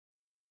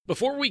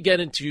Before we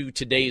get into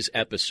today's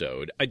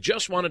episode, I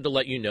just wanted to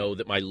let you know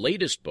that my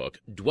latest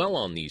book, Dwell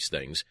on These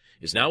Things,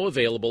 is now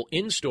available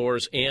in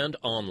stores and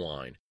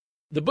online.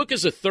 The book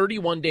is a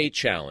 31-day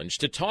challenge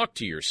to talk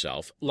to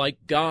yourself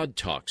like God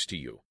talks to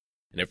you.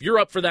 And if you're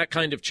up for that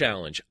kind of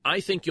challenge, I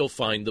think you'll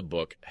find the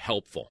book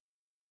helpful.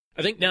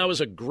 I think now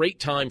is a great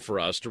time for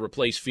us to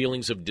replace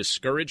feelings of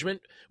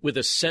discouragement with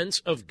a sense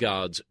of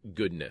God's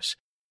goodness,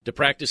 to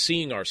practice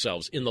seeing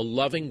ourselves in the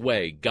loving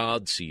way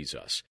God sees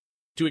us,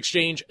 to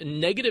exchange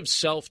negative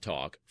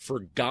self-talk for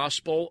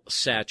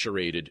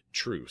gospel-saturated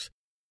truth,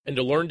 and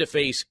to learn to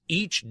face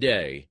each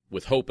day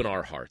with hope in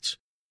our hearts.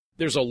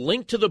 There's a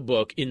link to the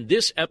book in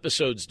this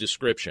episode's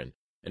description,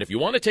 and if you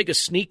want to take a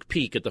sneak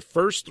peek at the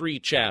first 3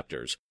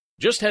 chapters,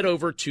 just head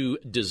over to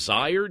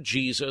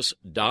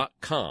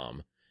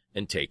desirejesus.com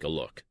and take a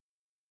look.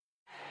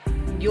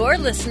 You're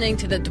listening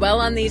to the Dwell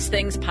on These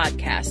Things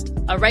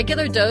podcast, a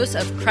regular dose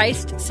of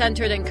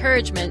Christ-centered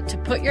encouragement to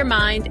put your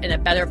mind in a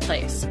better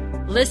place.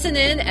 Listen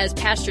in as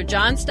Pastor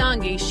John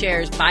Stange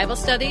shares Bible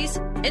studies,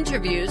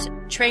 interviews,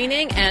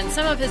 training, and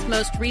some of his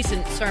most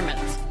recent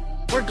sermons.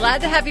 We're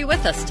glad to have you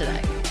with us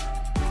today.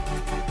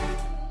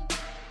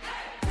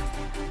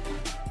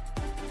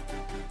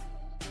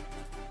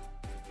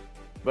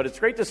 But it's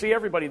great to see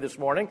everybody this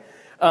morning.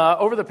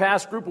 Over the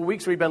past group of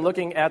weeks, we've been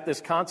looking at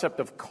this concept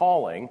of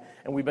calling,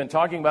 and we've been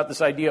talking about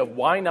this idea of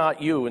why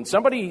not you. And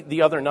somebody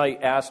the other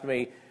night asked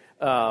me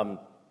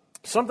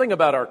something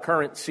about our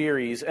current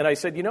series, and I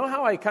said, you know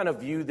how I kind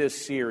of view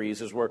this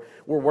series as we're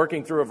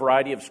working through a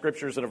variety of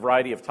scriptures and a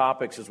variety of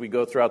topics as we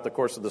go throughout the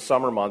course of the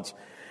summer months.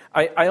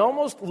 I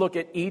almost look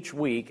at each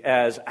week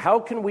as how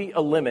can we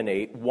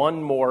eliminate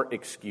one more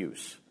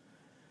excuse?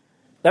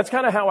 That's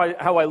kind of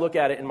how I look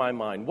at it in my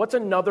mind. What's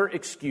another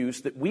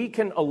excuse that we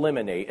can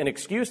eliminate, an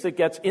excuse that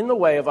gets in the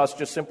way of us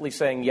just simply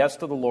saying yes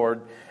to the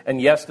Lord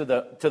and yes to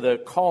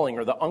the calling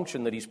or the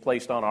unction that He's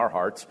placed on our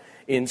hearts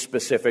in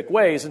specific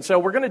ways? And so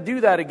we're going to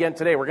do that again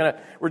today. We're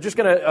just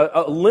going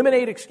to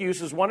eliminate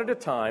excuses one at a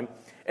time.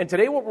 And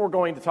today what we're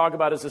going to talk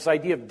about is this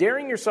idea of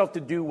daring yourself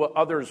to do what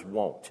others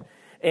won't.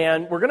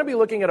 And we're going to be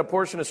looking at a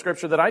portion of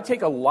Scripture that I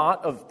take a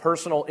lot of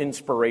personal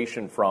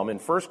inspiration from in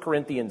 1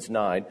 Corinthians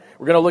 9.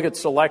 We're going to look at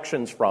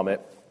selections from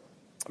it.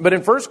 But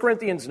in 1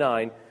 Corinthians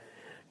 9,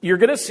 you're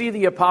going to see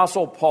the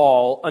Apostle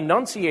Paul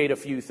enunciate a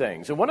few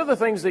things. And one of the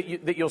things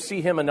that you'll see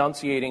him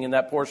enunciating in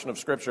that portion of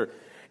Scripture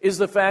is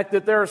the fact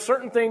that there are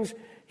certain things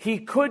he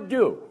could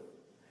do,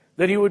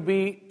 that he would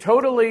be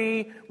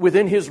totally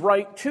within his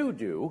right to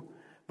do,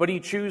 but he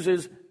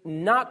chooses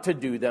not to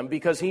do them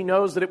because he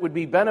knows that it would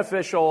be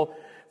beneficial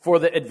for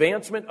the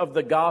advancement of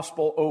the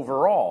gospel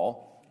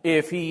overall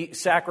if he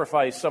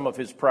sacrificed some of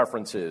his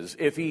preferences,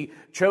 if he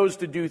chose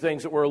to do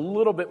things that were a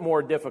little bit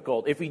more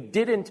difficult, if he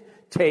didn't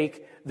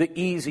take the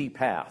easy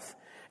path.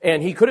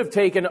 And he could have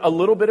taken a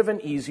little bit of an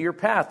easier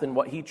path than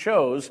what he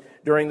chose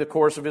during the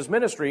course of his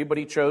ministry, but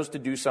he chose to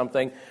do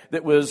something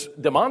that was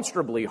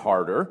demonstrably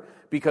harder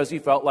because he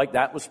felt like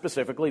that was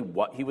specifically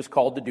what he was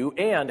called to do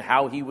and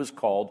how he was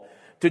called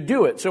to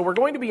do it. So we're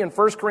going to be in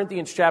 1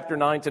 Corinthians chapter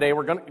 9 today.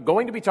 We're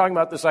going to be talking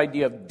about this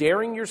idea of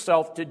daring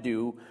yourself to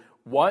do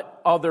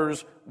what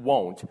others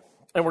won't.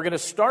 And we're going to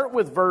start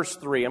with verse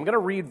 3. I'm going to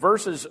read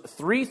verses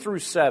 3 through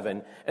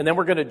 7, and then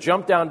we're going to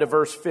jump down to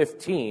verse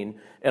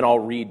 15, and I'll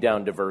read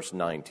down to verse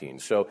 19.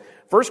 So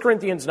 1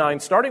 Corinthians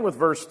 9, starting with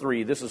verse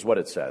 3, this is what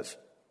it says.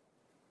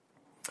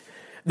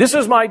 This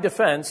is my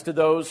defense to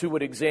those who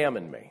would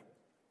examine me.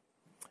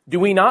 Do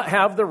we not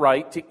have the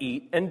right to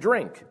eat and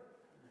drink?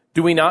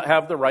 Do we not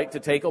have the right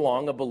to take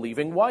along a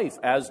believing wife,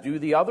 as do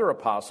the other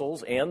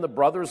apostles and the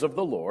brothers of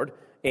the Lord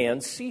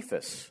and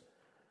Cephas?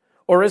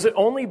 Or is it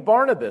only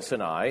Barnabas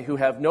and I who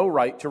have no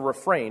right to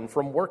refrain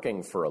from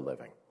working for a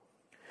living?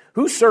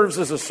 Who serves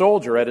as a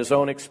soldier at his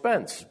own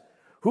expense?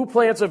 Who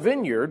plants a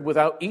vineyard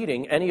without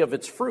eating any of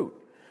its fruit?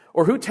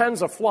 Or who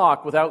tends a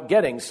flock without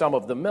getting some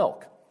of the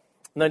milk?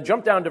 And then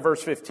jump down to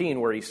verse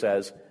 15 where he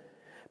says,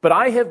 But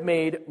I have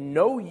made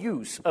no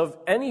use of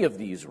any of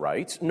these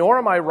rights, nor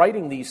am I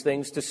writing these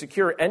things to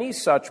secure any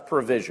such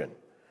provision.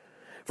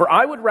 For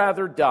I would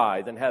rather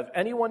die than have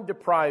anyone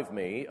deprive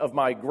me of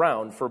my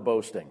ground for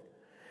boasting.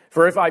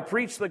 For if I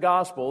preach the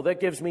gospel, that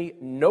gives me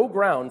no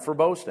ground for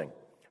boasting,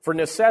 for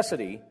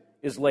necessity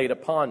is laid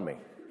upon me.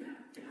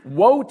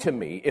 Woe to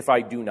me if I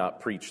do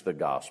not preach the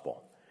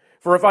gospel.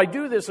 For if I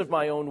do this of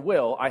my own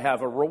will, I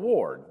have a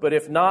reward. But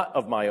if not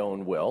of my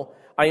own will,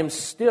 I am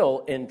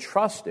still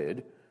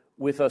entrusted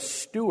with a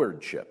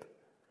stewardship.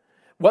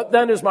 What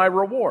then is my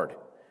reward?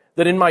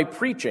 That in my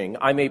preaching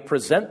I may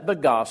present the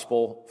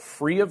gospel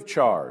free of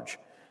charge,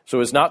 so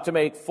as not to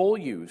make full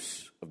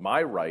use of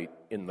my right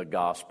in the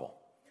gospel.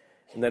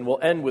 And then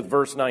we'll end with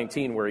verse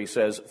 19 where he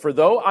says, For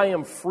though I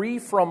am free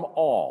from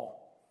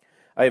all,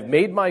 I have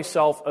made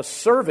myself a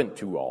servant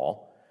to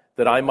all,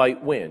 that I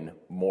might win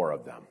more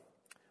of them.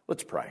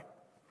 Let's pray.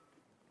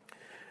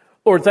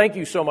 Lord, thank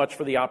you so much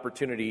for the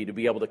opportunity to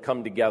be able to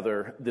come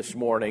together this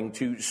morning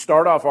to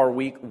start off our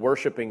week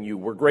worshiping you.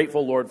 We're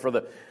grateful, Lord, for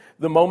the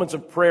the moments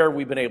of prayer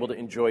we've been able to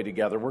enjoy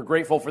together. We're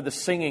grateful for the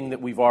singing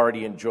that we've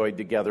already enjoyed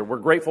together. We're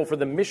grateful for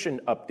the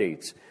mission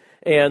updates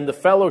and the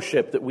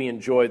fellowship that we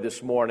enjoyed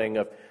this morning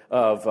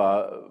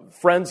of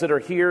friends that are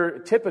here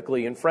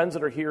typically and friends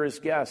that are here as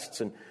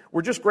guests. And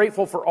we're just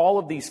grateful for all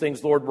of these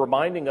things, Lord,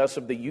 reminding us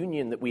of the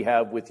union that we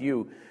have with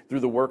you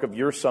through the work of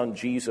your Son,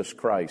 Jesus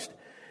Christ.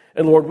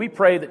 And Lord, we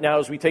pray that now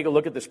as we take a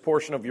look at this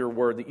portion of your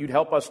word, that you'd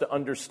help us to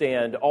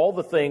understand all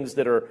the things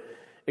that are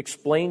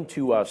explained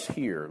to us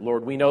here.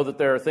 Lord, we know that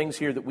there are things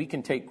here that we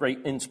can take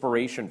great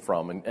inspiration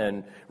from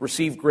and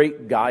receive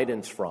great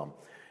guidance from.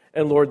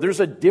 And Lord,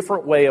 there's a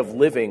different way of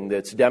living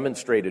that's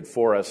demonstrated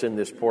for us in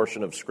this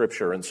portion of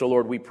Scripture. And so,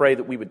 Lord, we pray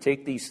that we would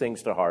take these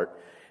things to heart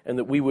and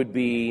that we would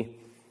be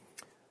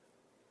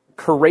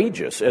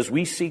courageous as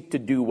we seek to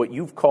do what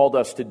you've called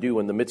us to do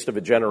in the midst of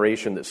a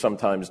generation that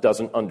sometimes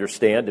doesn't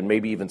understand and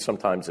maybe even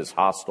sometimes is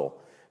hostile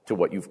to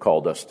what you've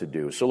called us to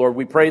do. So, Lord,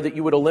 we pray that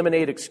you would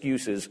eliminate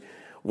excuses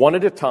one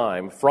at a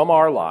time from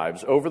our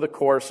lives over the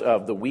course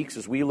of the weeks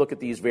as we look at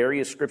these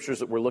various scriptures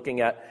that we're looking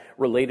at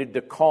related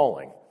to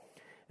calling.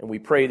 And we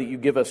pray that you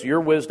give us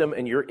your wisdom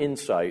and your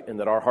insight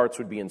and that our hearts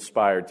would be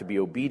inspired to be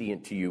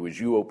obedient to you as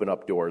you open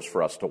up doors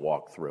for us to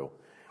walk through.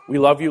 We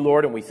love you,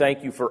 Lord, and we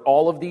thank you for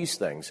all of these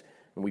things.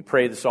 And we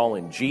pray this all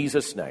in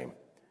Jesus' name.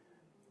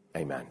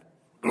 Amen.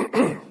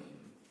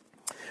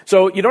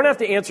 So you don't have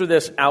to answer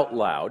this out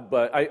loud,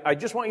 but I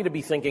just want you to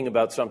be thinking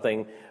about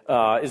something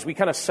as we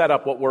kind of set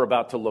up what we're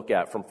about to look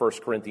at from 1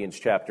 Corinthians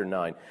chapter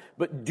 9.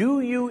 But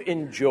do you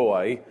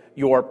enjoy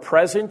your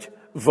present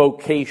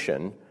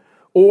vocation,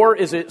 or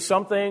is it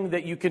something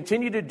that you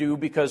continue to do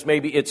because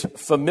maybe it's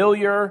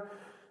familiar,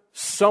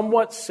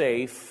 somewhat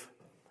safe,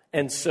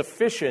 and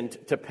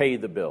sufficient to pay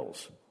the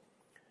bills?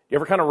 You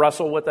ever kind of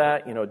wrestle with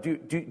that? You know, do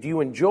you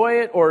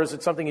enjoy it, or is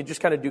it something you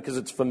just kind of do because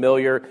it's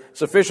familiar,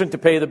 sufficient to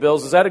pay the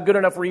bills? Is that a good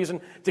enough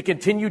reason to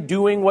continue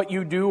doing what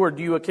you do, or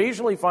do you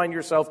occasionally find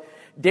yourself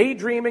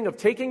daydreaming of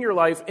taking your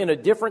life in a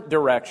different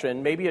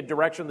direction, maybe a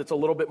direction that's a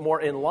little bit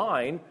more in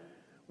line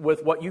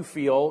with what you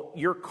feel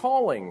your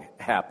calling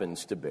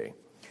happens to be?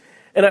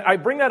 And I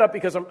bring that up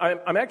because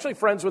I'm actually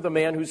friends with a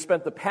man who's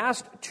spent the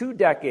past 2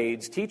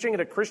 decades teaching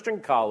at a Christian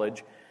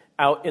college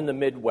out in the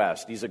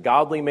Midwest. He's a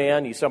godly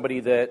man. He's somebody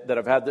that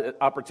I've had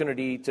the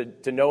opportunity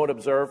to know and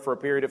observe for a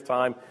period of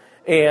time.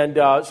 And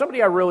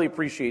somebody I really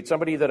appreciate,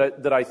 somebody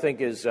that I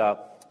think is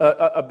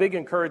a big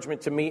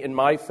encouragement to me in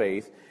my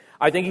faith.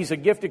 I think he's a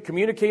gifted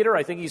communicator.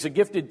 I think he's a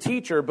gifted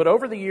teacher. But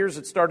over the years,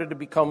 it started to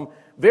become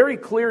very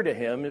clear to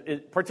him,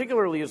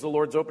 particularly as the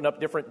Lord's opened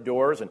up different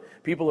doors and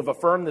people have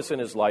affirmed this in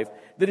his life,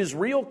 that his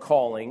real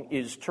calling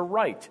is to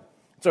write.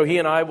 So he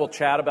and I will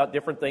chat about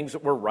different things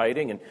that we're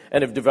writing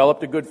and have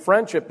developed a good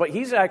friendship. But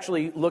he's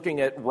actually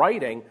looking at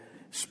writing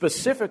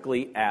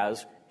specifically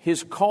as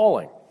his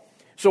calling.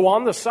 So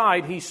on the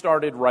side, he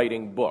started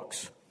writing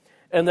books.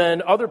 And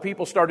then other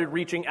people started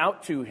reaching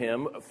out to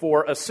him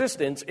for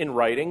assistance in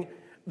writing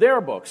their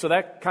books. So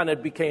that kind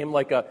of became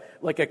like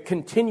a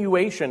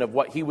continuation of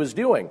what he was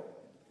doing.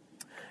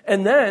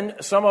 And then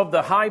some of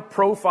the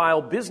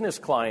high-profile business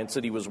clients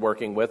that he was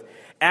working with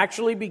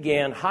actually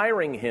began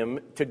hiring him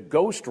to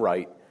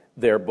ghostwrite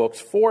their books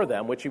for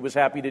them, which he was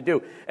happy to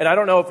do. And I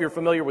don't know if you're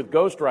familiar with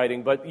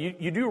ghostwriting, but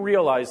you do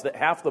realize that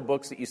half the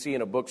books that you see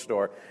in a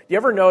bookstore, do you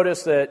ever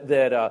notice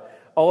that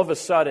all of a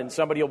sudden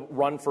somebody will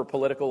run for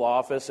political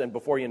office and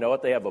before you know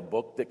it, they have a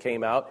book that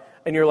came out,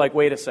 and you're like,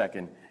 wait a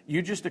second,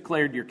 you just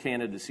declared your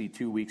candidacy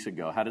 2 weeks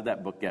ago. How did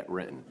that book get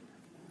written?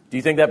 Do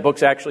you think that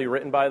book's actually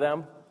written by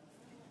them?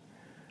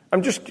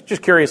 I'm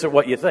just curious at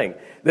what you think.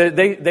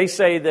 They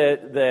say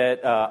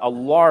that a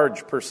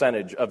large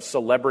percentage of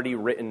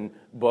celebrity-written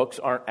books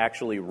aren't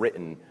actually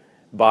written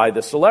by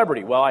the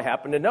celebrity. Well, I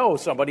happen to know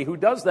somebody who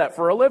does that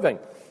for a living.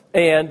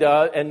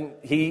 And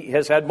he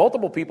has had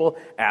multiple people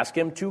ask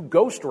him to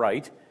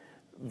ghostwrite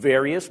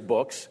various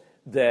books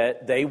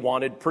that they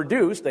wanted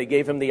produced. They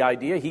gave him the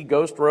idea. He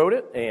ghostwrote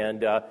it,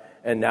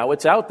 and now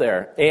it's out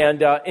there.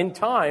 And in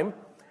time,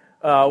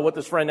 what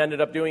this friend ended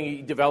up doing,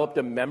 he developed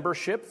a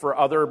membership for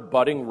other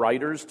budding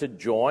writers to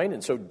join.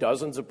 And so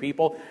dozens of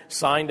people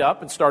signed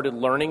up and started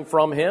learning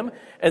from him.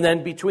 And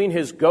then between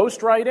his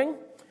ghostwriting,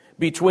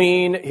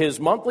 between his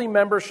monthly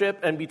membership,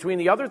 and between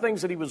the other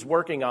things that he was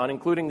working on,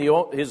 including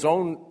his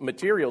own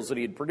materials that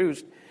he had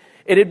produced,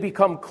 it had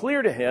become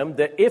clear to him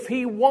that if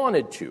he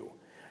wanted to,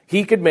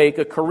 he could make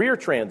a career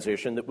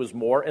transition that was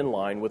more in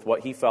line with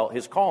what he felt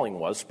his calling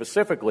was,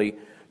 specifically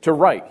to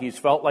write. He's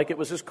felt like it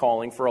was his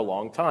calling for a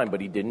long time,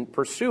 but he didn't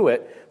pursue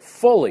it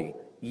fully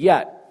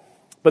yet.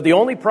 But the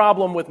only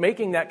problem with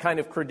making that kind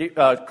of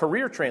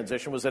career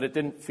transition was that it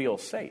didn't feel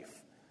safe.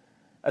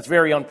 That's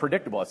very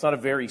unpredictable. It's not a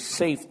very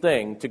safe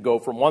thing to go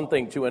from one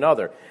thing to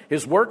another.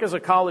 His work as a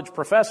college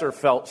professor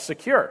felt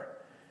secure,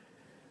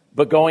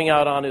 but going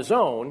out on his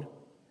own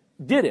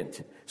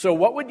didn't. So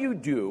what would you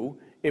do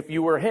if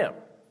you were him?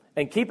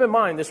 And keep in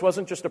mind, this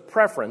wasn't just a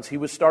preference. He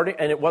was starting,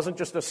 and it wasn't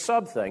just a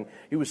sub thing.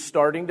 He was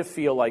starting to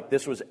feel like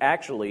this was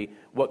actually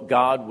what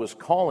God was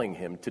calling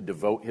him to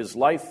devote his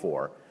life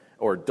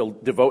or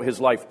devote his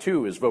life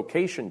to, his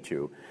vocation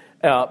to.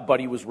 But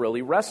he was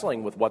really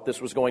wrestling with what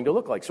this was going to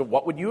look like. So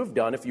what would you have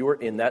done if you were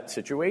in that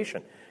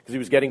situation? Because he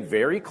was getting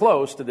very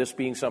close to this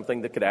being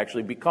something that could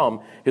actually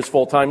become his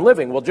full-time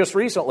living. Well, just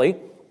recently,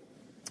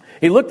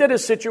 he looked at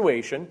his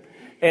situation,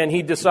 and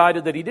he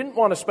decided that he didn't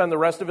want to spend the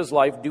rest of his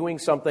life doing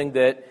something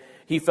that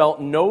he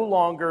felt no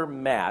longer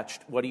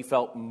matched what he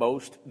felt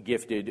most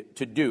gifted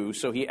to do.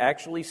 So he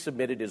actually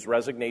submitted his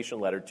resignation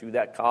letter to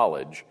that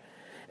college,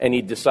 and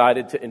he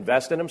decided to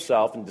invest in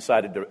himself and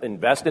decided to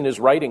invest in his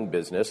writing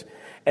business.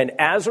 And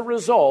as a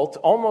result,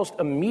 almost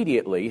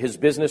immediately, his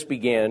business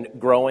began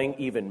growing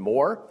even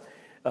more.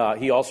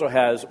 He also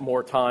has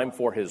more time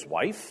for his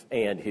wife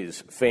and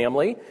his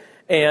family.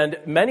 And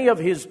many of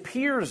his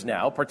peers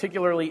now,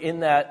 particularly in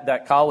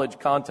that college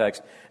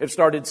context, have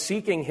started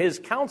seeking his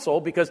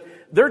counsel because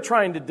they're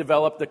trying to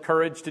develop the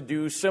courage to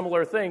do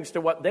similar things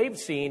to what they've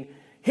seen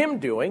him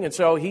doing. And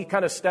so he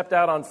kind of stepped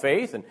out on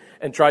faith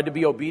and tried to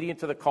be obedient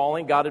to the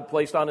calling God had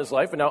placed on his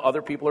life, and now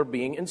other people are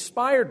being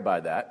inspired by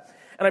that.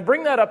 And I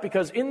bring that up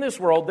because in this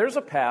world, there's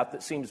a path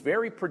that seems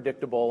very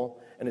predictable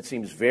and it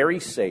seems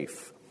very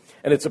safe.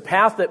 And it's a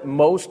path that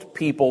most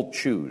people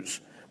choose.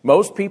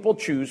 Most people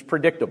choose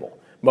predictable.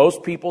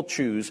 Most people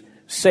choose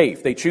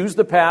safe. They choose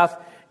the path,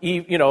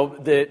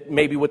 that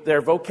maybe with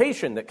their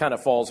vocation that kind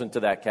of falls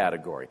into that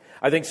category.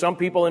 I think some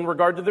people in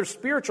regard to their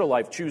spiritual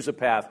life choose a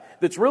path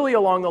that's really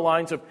along the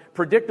lines of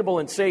predictable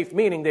and safe,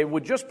 meaning they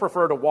would just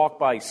prefer to walk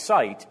by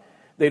sight.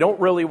 They don't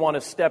really want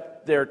to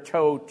step their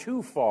toe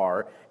too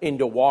far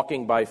into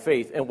walking by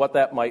faith and what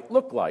that might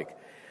look like.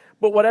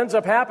 But what ends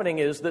up happening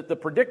is that the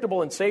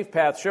predictable and safe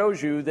path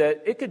shows you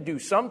that it could do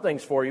some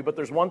things for you, but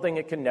there's one thing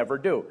it can never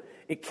do.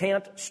 It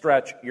can't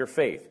stretch your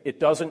faith. It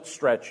doesn't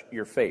stretch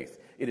your faith.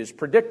 It is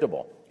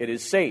predictable. It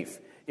is safe.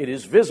 It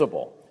is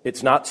visible.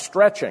 It's not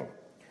stretching.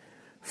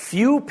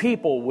 Few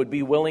people would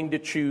be willing to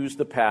choose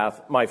the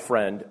path my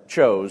friend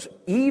chose,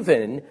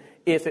 even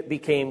if it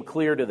became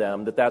clear to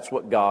them that that's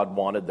what God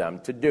wanted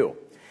them to do.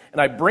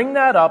 And I bring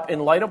that up in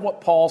light of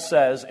what Paul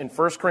says in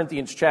 1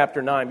 Corinthians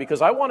chapter 9,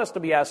 because I want us to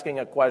be asking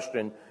a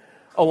question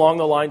along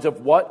the lines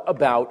of, what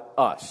about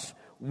us?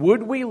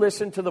 Would we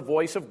listen to the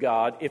voice of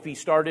God if he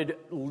started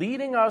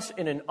leading us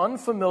in an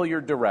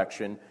unfamiliar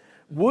direction?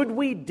 Would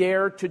we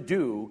dare to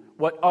do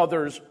what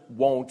others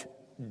won't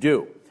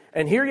do?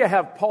 And here you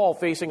have Paul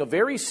facing a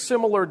very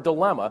similar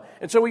dilemma.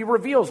 And so he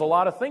reveals a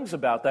lot of things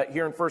about that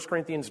here in 1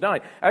 Corinthians 9.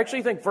 I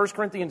actually think 1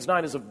 Corinthians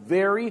 9 is a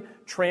very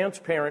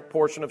transparent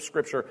portion of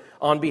Scripture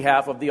on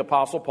behalf of the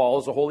Apostle Paul,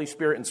 as the Holy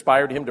Spirit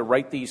inspired him to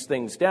write these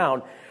things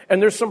down.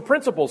 And there's some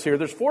principles here.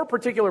 There's 4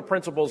 particular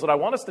principles that I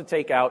want us to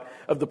take out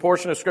of the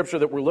portion of Scripture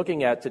that we're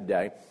looking at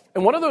today.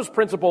 And one of those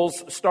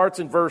principles starts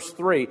in verse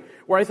 3,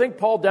 where I think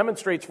Paul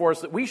demonstrates for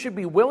us that we should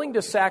be willing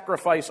to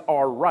sacrifice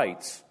our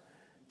rights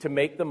to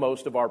make the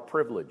most of our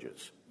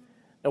privileges.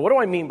 Now, what do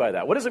I mean by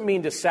that? What does it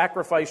mean to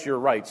sacrifice your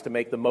rights to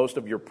make the most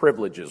of your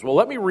privileges? Well,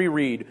 let me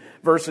reread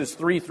verses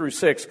 3 through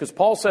 6, because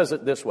Paul says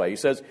it this way. He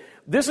says,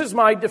 "This is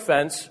my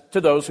defense to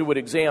those who would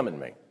examine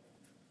me.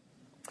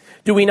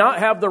 Do we not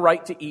have the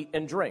right to eat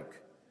and drink?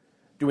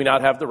 Do we not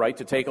have the right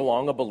to take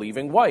along a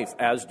believing wife,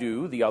 as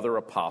do the other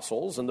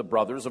apostles and the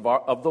brothers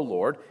of the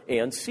Lord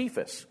and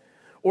Cephas?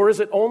 Or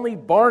is it only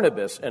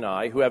Barnabas and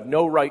I who have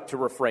no right to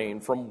refrain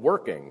from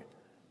working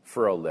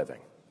for a living?"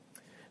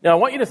 Now, I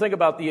want you to think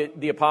about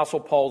the Apostle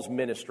Paul's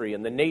ministry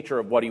and the nature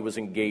of what he was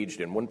engaged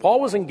in. When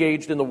Paul was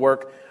engaged in the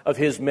work of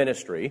his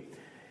ministry,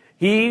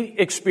 he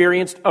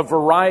experienced a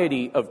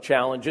variety of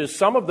challenges.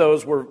 Some of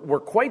those were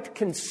quite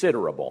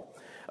considerable.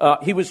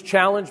 He was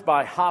challenged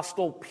by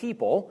hostile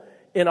people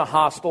in a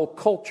hostile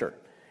culture.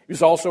 He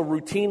was also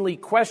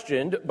routinely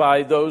questioned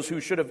by those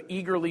who should have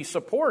eagerly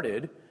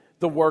supported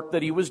the work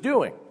that he was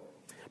doing.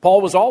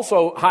 Paul was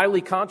also highly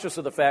conscious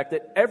of the fact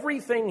that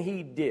everything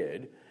he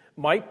did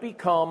might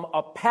become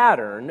a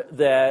pattern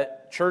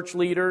that church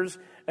leaders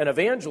and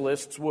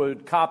evangelists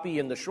would copy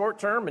in the short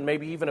term and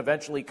maybe even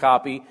eventually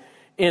copy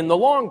in the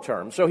long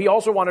term. So he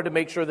also wanted to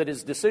make sure that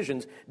his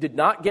decisions did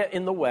not get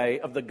in the way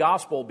of the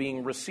gospel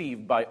being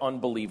received by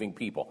unbelieving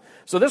people.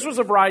 So this was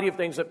a variety of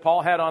things that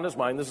Paul had on his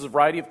mind. This is a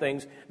variety of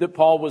things that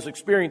Paul was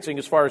experiencing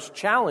as far as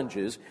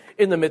challenges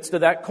in the midst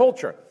of that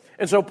culture.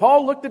 And so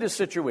Paul looked at his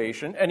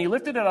situation and he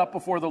lifted it up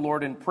before the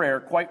Lord in prayer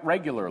quite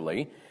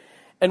regularly.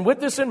 And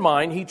with this in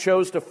mind, he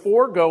chose to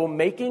forego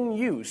making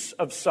use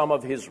of some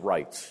of his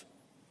rights.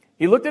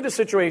 He looked at his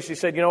situation, he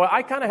said,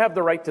 I kind of have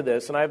the right to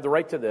this and I have the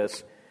right to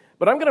this,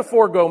 but I'm going to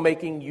forego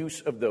making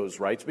use of those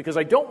rights because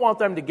I don't want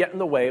them to get in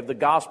the way of the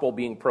gospel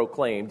being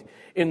proclaimed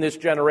in this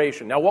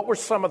generation. Now, what were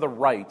some of the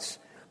rights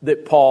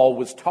that Paul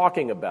was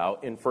talking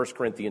about in 1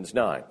 Corinthians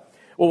 9?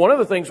 Well, one of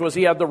the things was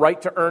he had the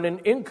right to earn an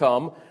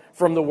income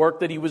from the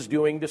work that he was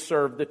doing to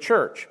serve the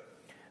church.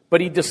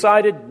 But he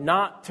decided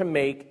not to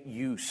make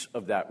use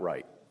of that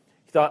right.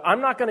 He thought,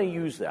 I'm not going to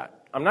use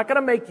that. I'm not going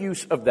to make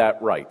use of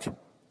that right.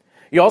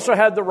 He also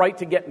had the right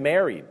to get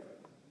married,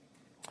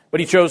 but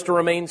he chose to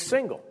remain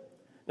single.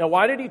 Now,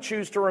 why did he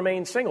choose to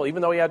remain single?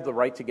 Even though he had the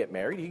right to get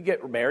married, he could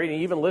get married. And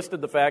he even listed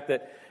the fact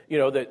that,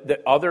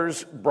 that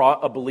others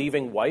brought a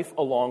believing wife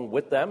along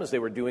with them as they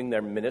were doing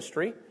their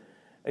ministry.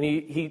 And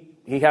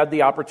he had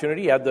the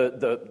opportunity, he had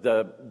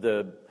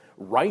the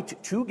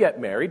right to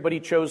get married, but he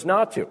chose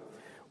not to.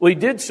 Well, he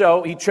did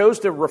so. He chose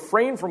to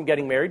refrain from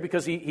getting married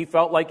because he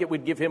felt like it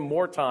would give him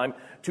more time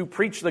to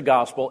preach the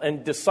gospel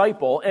and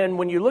disciple. And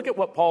when you look at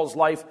what Paul's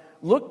life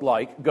looked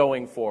like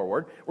going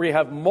forward, where you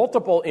have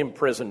multiple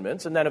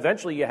imprisonments and then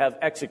eventually you have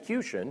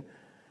execution,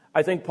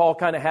 I think Paul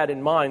kind of had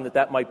in mind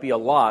that might be a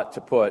lot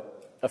to put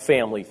a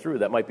family through.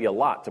 That might be a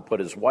lot to put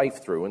his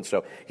wife through. And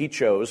so he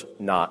chose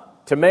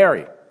not to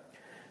marry.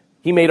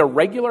 He made a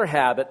regular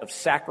habit of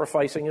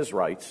sacrificing his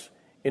rights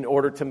in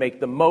order to make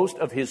the most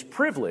of his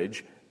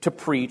privilege to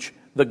preach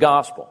the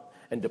gospel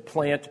and to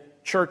plant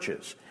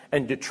churches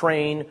and to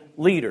train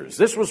leaders.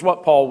 This was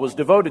what Paul was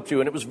devoted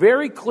to, and it was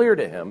very clear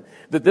to him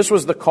that this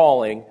was the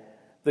calling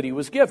that he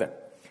was given.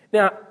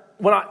 Now,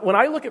 when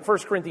I look at 1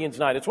 Corinthians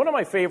 9, it's one of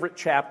my favorite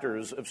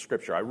chapters of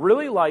Scripture. I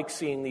really like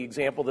seeing the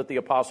example that the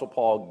Apostle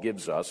Paul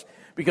gives us,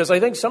 because I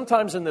think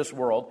sometimes in this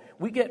world,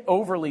 we get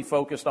overly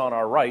focused on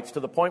our rights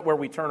to the point where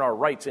we turn our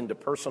rights into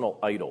personal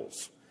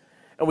idols.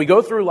 And we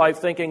go through life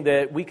thinking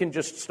that we can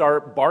just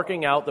start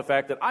barking out the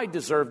fact that I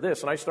deserve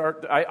this, and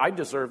I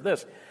deserve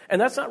this.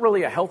 And that's not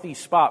really a healthy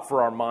spot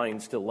for our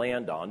minds to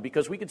land on,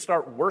 because we could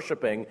start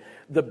worshiping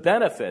the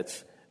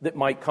benefits that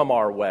might come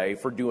our way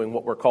for doing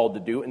what we're called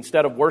to do,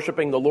 instead of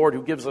worshiping the Lord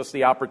who gives us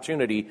the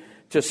opportunity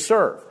to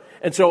serve.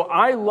 And so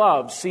I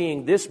love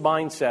seeing this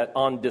mindset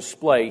on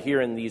display here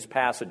in these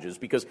passages,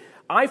 because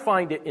I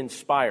find it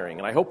inspiring,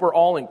 and I hope we're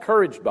all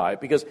encouraged by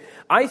it, because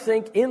I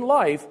think in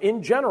life,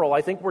 in general,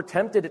 I think we're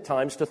tempted at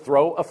times to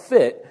throw a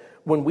fit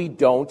when we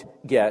don't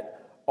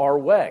get our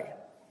way.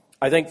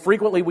 I think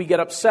frequently we get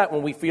upset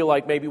when we feel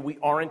like maybe we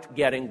aren't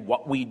getting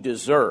what we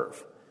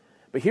deserve.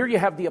 But here you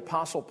have the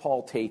Apostle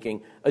Paul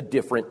taking a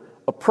different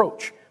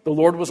approach. The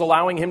Lord was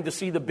allowing him to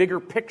see the bigger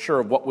picture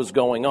of what was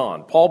going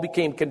on. Paul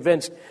became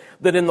convinced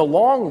that in the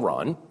long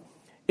run,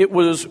 it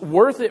was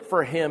worth it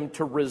for him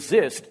to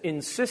resist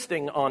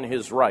insisting on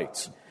his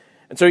rights.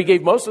 And so he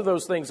gave most of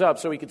those things up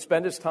so he could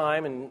spend his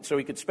time and so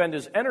he could spend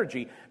his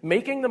energy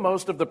making the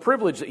most of the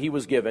privilege that he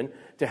was given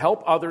to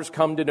help others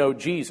come to know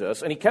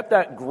Jesus. And he kept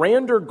that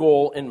grander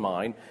goal in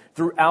mind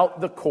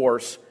throughout the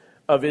course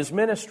of his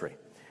ministry.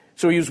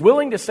 So he was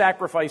willing to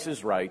sacrifice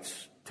his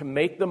rights to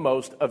make the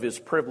most of his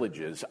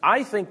privileges.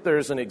 I think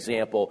there's an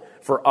example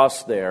for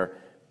us there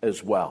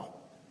as well,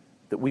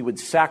 that we would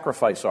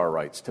sacrifice our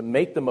rights to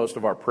make the most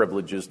of our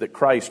privileges, that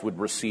Christ would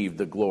receive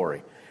the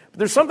glory. But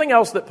there's something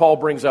else that Paul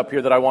brings up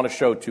here that I want to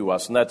show to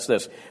us, and that's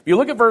this. If you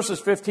look at verses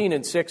 15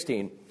 and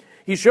 16,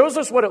 he shows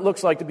us what it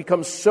looks like to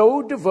become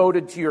so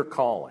devoted to your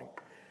calling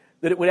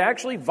that it would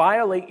actually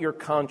violate your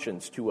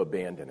conscience to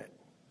abandon it.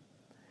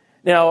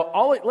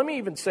 Now, let me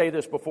even say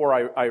this before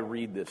I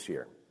read this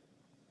here.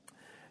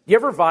 Do you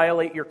ever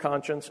violate your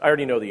conscience? I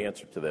already know the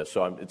answer to this,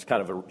 so it's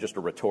kind of just a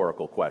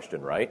rhetorical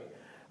question, right?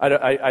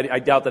 I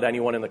doubt that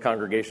anyone in the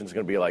congregation is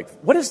going to be like,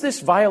 what is this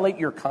violate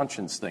your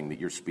conscience thing that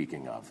you're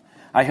speaking of?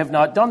 I have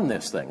not done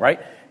this thing, right?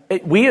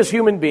 We as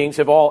human beings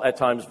have all at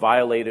times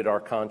violated our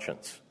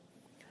conscience.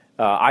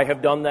 I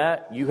have done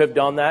that. You have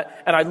done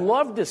that. And I'd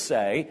love to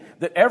say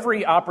that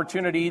every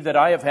opportunity that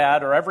I have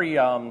had, or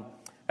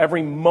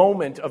every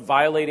moment of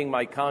violating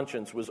my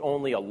conscience was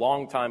only a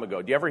long time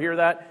ago. Do you ever hear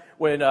that?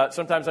 When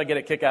sometimes I get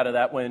a kick out of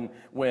that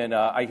when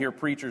I hear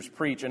preachers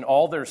preach and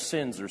all their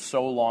sins are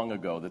so long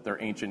ago that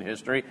they're ancient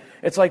history.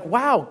 It's like,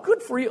 wow,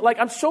 good for you. Like,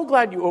 I'm so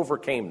glad you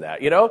overcame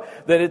that,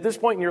 that at this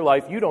point in your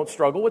life, you don't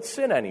struggle with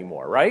sin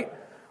anymore, right?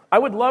 I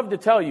would love to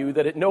tell you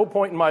that at no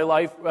point in my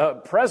life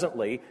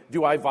presently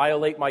do I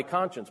violate my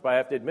conscience, but I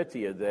have to admit to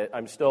you that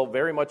I'm still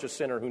very much a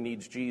sinner who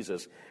needs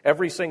Jesus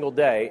every single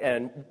day.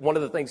 And one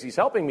of the things he's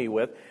helping me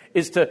with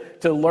is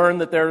to learn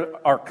that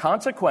there are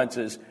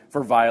consequences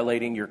for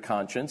violating your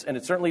conscience, and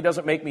it certainly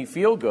doesn't make me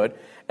feel good.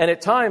 And at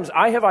times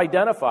I have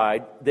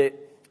identified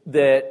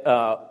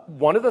that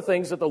one of the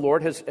things that the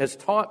Lord has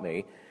taught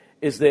me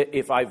is that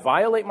if I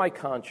violate my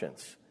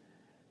conscience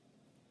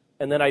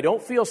and then I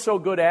don't feel so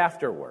good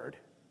afterward,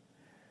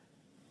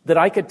 that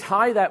I could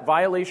tie that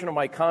violation of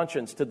my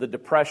conscience to the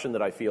depression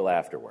that I feel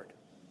afterward.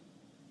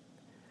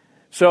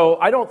 So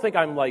I don't think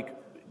I'm like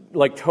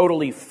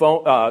totally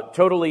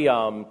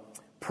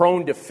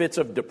prone to fits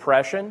of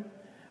depression,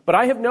 but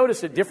I have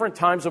noticed at different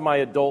times of my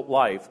adult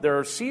life, there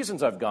are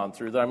seasons I've gone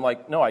through that I'm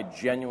like, no, I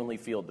genuinely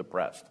feel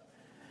depressed.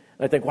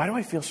 And I think, why do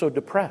I feel so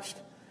depressed?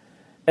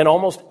 And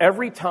almost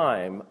every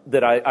time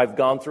that I've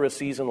gone through a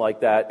season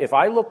like that, if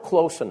I look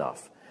close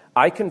enough,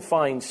 I can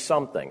find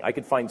something. I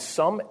can find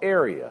some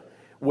area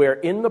where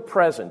in the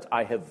present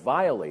I have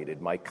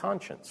violated my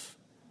conscience.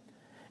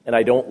 And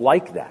I don't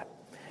like that.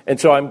 And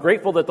so I'm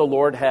grateful that the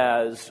Lord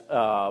has,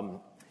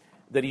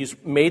 that he's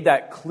made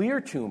that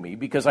clear to me,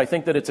 because I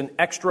think that it's an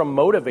extra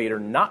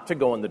motivator not to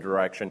go in the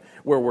direction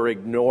where we're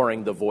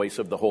ignoring the voice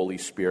of the Holy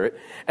Spirit.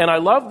 And I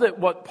love that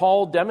what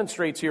Paul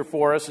demonstrates here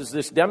for us is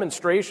this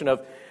demonstration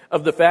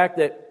of the fact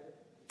that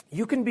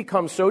you can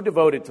become so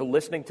devoted to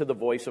listening to the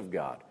voice of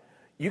God.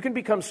 You can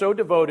become so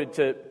devoted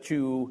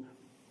to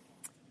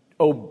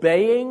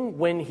obeying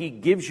when he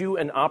gives you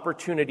an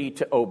opportunity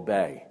to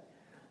obey,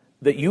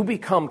 that you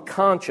become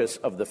conscious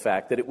of the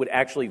fact that it would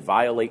actually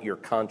violate your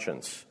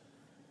conscience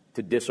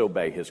to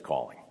disobey his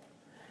calling.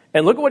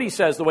 And look at what he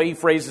says, the way he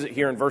phrases it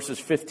here in verses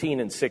 15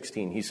 and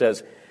 16. He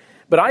says,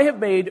 "But I have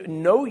made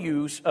no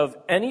use of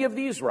any of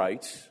these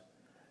rights,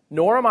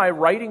 nor am I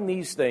writing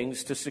these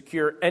things to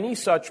secure any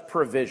such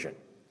provision.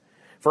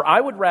 For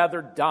I would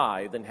rather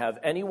die than have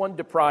anyone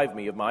deprive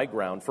me of my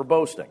ground for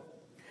boasting.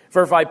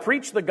 For if I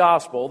preach the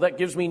gospel, that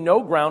gives me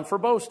no ground for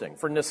boasting,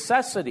 for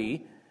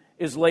necessity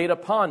is laid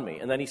upon me."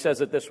 And then he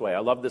says it this way. I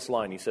love this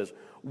line. He says,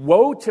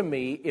 "Woe to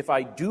me if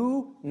I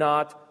do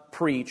not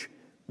preach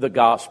the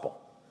gospel."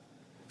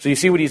 So you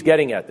see what he's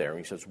getting at there.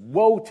 He says,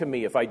 "Woe to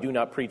me if I do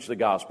not preach the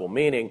gospel,"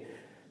 meaning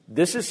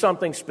this is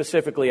something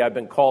specifically I've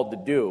been called to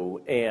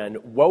do,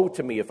 and woe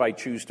to me if I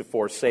choose to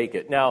forsake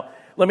it. Now,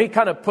 let me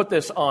kind of put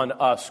this on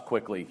us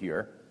quickly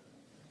here.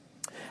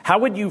 How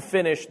would you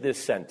finish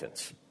this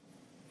sentence?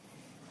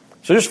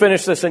 So just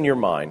finish this in your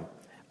mind.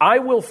 I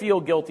will feel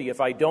guilty if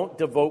I don't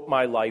devote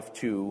my life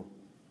to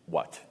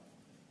what?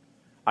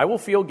 I will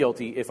feel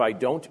guilty if I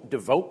don't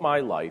devote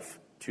my life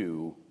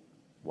to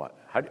what?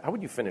 How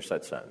would you finish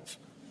that sentence?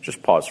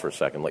 Just pause for a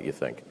second, let you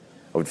think.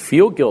 I would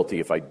feel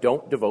guilty if I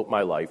don't devote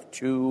my life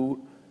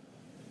to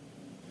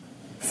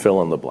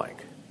fill in the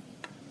blank.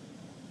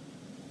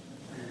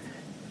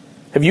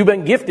 Have you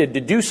been gifted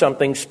to do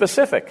something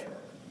specific?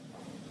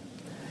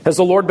 Has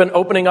the Lord been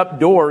opening up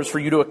doors for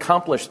you to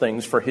accomplish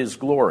things for his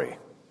glory?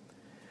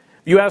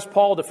 If you asked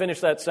Paul to finish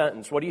that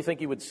sentence, what do you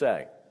think he would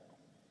say?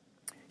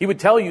 He would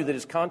tell you that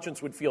his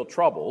conscience would feel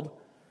troubled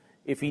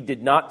if he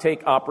did not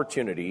take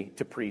opportunity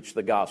to preach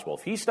the gospel.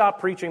 If he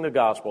stopped preaching the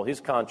gospel, his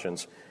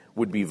conscience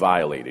would be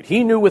violated.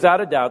 He knew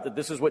without a doubt that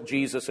this is what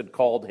Jesus had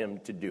called him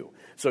to do.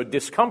 So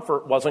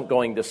discomfort wasn't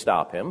going to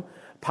stop him.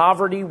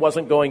 Poverty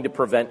wasn't going to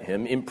prevent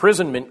him.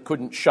 Imprisonment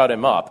couldn't shut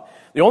him up.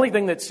 The only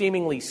thing that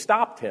seemingly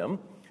stopped him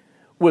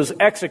was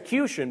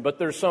execution, but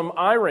there's some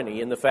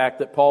irony in the fact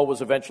that Paul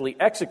was eventually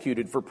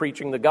executed for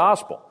preaching the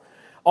gospel.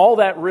 All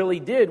that really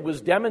did was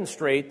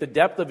demonstrate the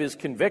depth of his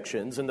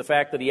convictions and the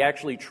fact that he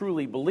actually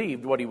truly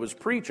believed what he was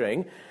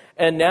preaching.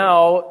 And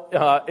now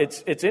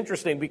it's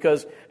interesting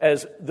because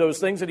as those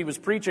things that he was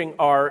preaching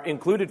are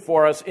included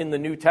for us in the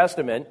New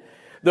Testament,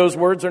 those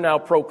words are now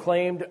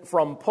proclaimed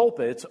from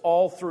pulpits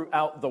all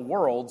throughout the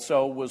world.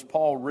 So was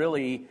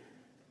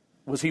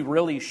he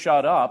really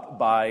shut up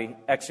by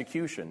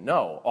execution?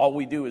 No. All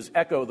we do is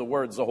echo the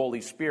words the Holy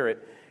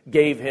Spirit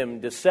gave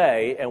him to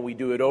say, and we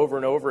do it over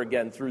and over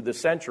again through the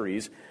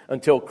centuries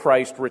until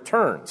Christ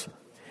returns.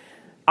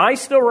 I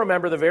still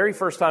remember the very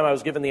first time I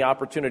was given the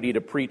opportunity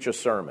to preach a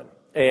sermon,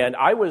 and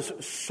I was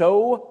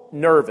so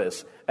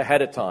nervous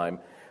ahead of time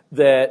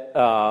that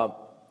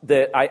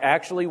I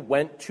actually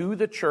went to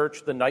the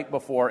church the night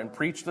before and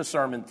preached the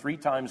sermon 3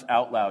 times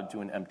out loud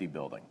to an empty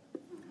building.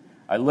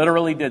 I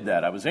literally did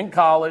that. I was in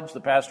college. The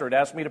pastor had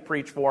asked me to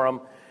preach for him.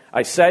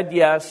 I said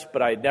yes,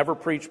 but I had never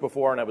preached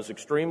before, and I was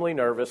extremely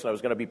nervous. And I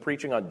was going to be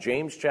preaching on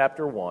James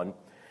chapter 1.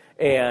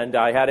 And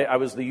I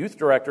was the youth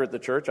director at the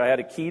church. I had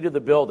a key to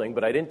the building,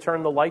 but I didn't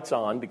turn the lights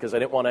on because I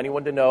didn't want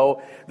anyone to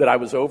know that I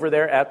was over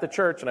there at the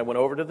church. And I went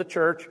over to the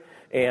church,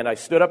 and I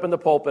stood up in the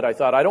pulpit. I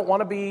thought, I don't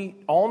want to be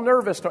all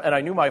nervous. And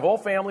I knew my whole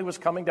family was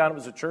coming down. It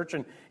was a church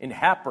in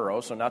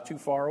Hatboro, so not too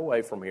far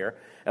away from here.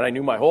 And I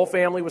knew my whole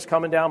family was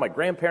coming down. My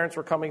grandparents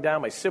were coming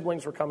down. My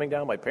siblings were coming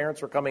down. My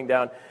parents were coming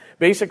down.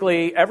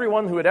 Basically,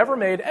 everyone who had ever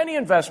made any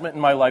investment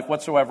in my life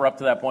whatsoever up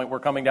to that point were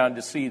coming down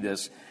to see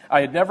this.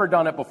 I had never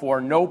done it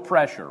before. No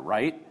pressure,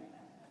 right?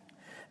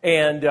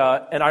 And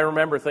I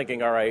remember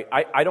thinking, all right,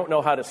 I don't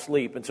know how to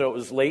sleep. And so it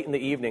was late in the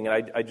evening,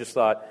 and I just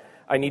thought,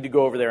 I need to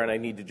go over there and I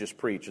need to just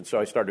preach. And so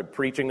I started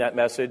preaching that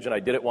message, and I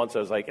did it once. I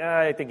was like,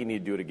 I think you need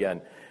to do it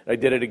again. And I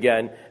did it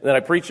again. And then I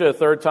preached it a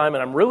third time,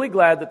 and I'm really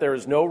glad that there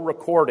is no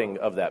recording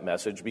of that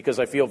message because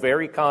I feel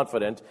very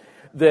confident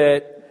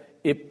that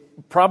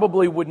it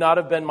probably would not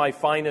have been my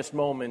finest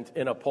moment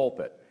in a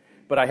pulpit.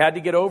 But I had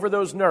to get over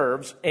those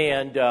nerves,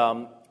 and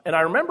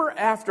I remember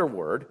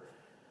afterward,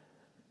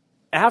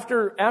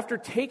 after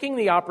taking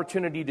the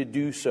opportunity to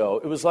do so,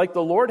 it was like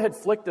the Lord had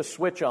flicked a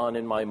switch on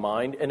in my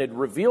mind and had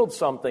revealed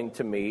something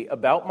to me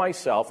about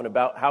myself and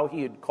about how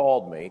he had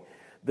called me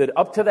that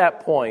up to that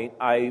point,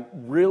 I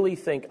really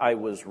think I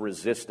was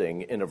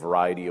resisting in a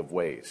variety of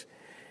ways.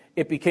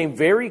 It became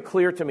very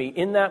clear to me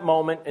in that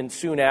moment and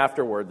soon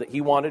afterward that he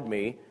wanted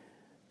me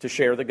to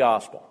share the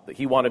gospel, that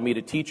he wanted me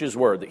to teach his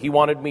word, that he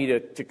wanted me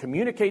to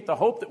communicate the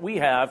hope that we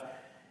have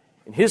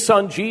in his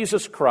son,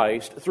 Jesus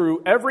Christ,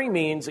 through every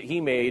means that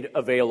he made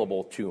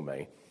available to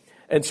me.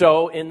 And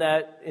so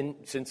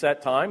since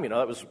that time,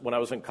 that was when I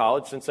was in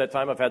college, since that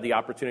time I've had the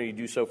opportunity to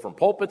do so from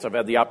pulpits. I've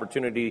had the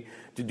opportunity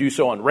to do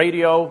so on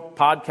radio,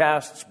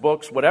 podcasts,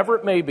 books, whatever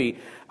it may be.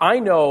 I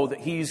know that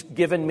he's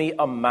given me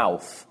a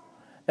mouth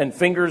and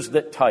fingers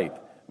that type.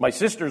 My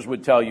sisters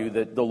would tell you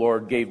that the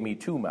Lord gave me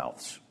 2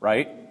 mouths,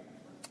 right?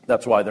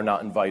 That's why they're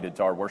not invited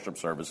to our worship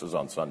services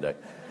on Sunday.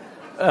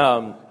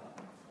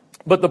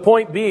 But the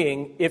point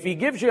being, if he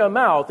gives you a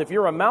mouth, if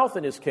you're a mouth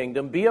in his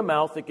kingdom, be a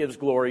mouth that gives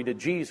glory to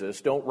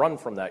Jesus. Don't run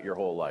from that your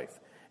whole life.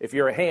 If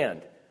you're a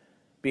hand,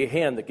 be a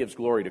hand that gives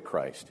glory to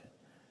Christ.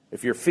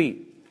 If you're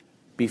feet,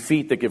 be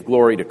feet that give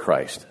glory to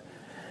Christ.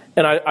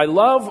 And I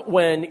love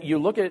when you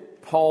look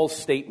at Paul's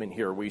statement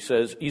here where he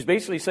says, he's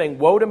basically saying,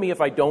 woe to me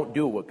if I don't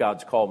do what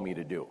God's called me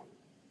to do.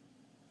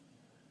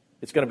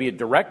 It's going to be a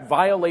direct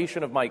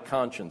violation of my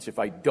conscience if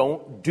I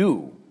don't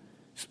do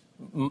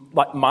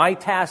my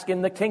task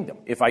in the kingdom.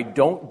 If I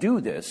don't do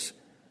this,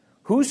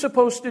 who's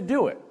supposed to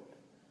do it?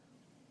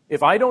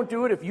 If I don't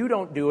do it, if you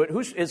don't do it,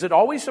 is it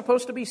always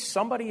supposed to be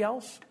somebody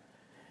else?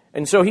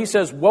 And so he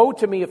says, woe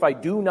to me if I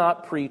do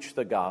not preach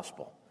the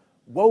gospel.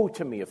 Woe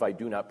to me if I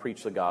do not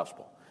preach the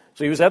gospel.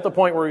 So he was at the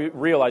point where he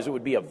realized it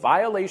would be a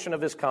violation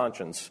of his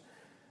conscience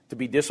to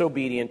be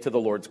disobedient to the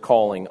Lord's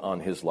calling on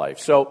his life.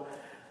 So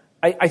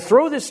I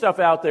throw this stuff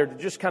out there to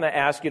just kind of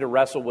ask you to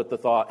wrestle with the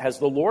thought, has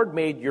the Lord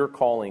made your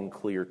calling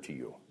clear to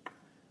you?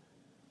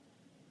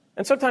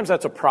 And sometimes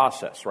that's a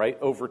process, right,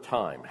 over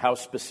time, how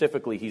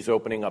specifically he's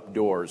opening up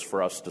doors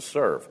for us to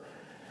serve.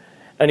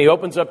 And he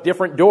opens up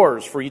different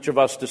doors for each of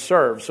us to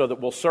serve so that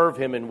we'll serve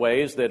him in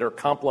ways that are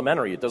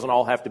complementary. It doesn't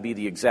all have to be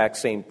the exact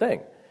same thing.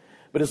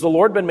 But has the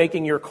Lord been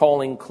making your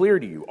calling clear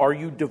to you? Are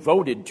you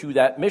devoted to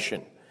that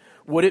mission?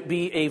 Would it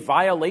be a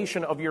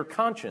violation of your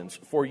conscience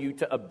for you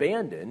to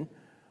abandon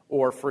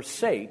or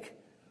forsake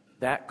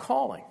that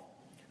calling?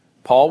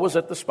 Paul was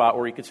at the spot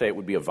where he could say it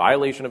would be a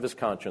violation of his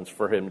conscience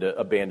for him to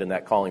abandon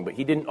that calling, but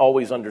he didn't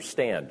always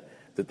understand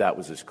that that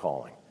was his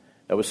calling.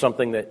 That was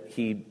something that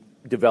he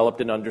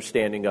developed an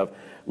understanding of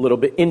a little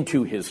bit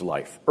into his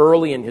life.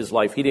 Early in his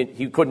life,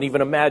 he couldn't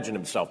even imagine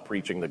himself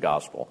preaching the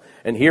gospel.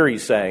 And here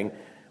he's saying,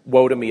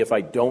 woe to me if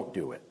I don't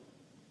do it.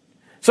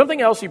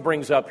 Something else he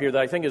brings up here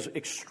that I think is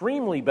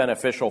extremely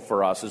beneficial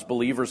for us as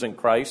believers in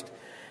Christ,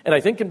 and I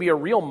think can be a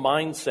real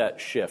mindset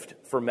shift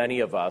for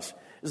many of us,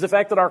 is the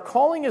fact that our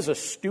calling is a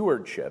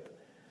stewardship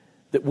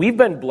that we've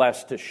been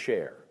blessed to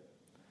share.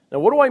 Now,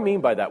 what do I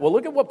mean by that? Well,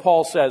 look at what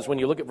Paul says when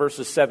you look at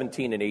verses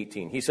 17 and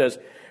 18. He says,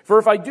 for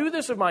if I do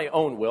this of my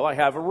own will, I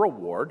have a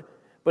reward,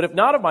 but if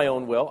not of my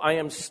own will, I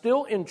am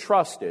still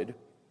entrusted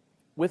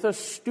with a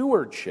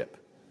stewardship,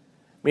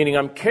 meaning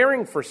I'm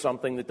caring for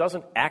something that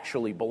doesn't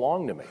actually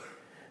belong to me.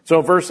 So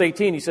in verse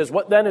 18, he says,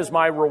 what then is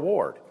my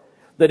reward?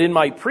 That in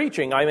my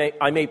preaching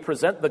I may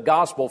present the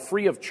gospel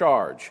free of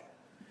charge,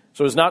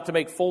 so as not to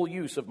make full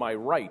use of my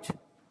right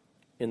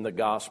in the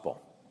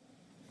gospel.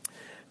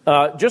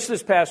 Just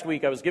this past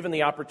week, I was given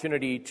the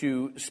opportunity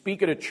to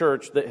speak at a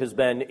church that has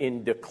been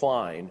in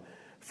decline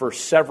for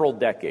several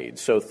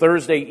decades. So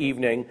Thursday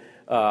evening,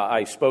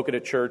 I spoke at a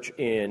church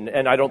and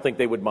I don't think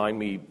they would mind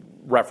me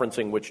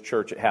referencing which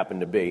church it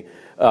happened to be.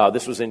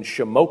 This was in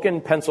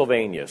Shamokin,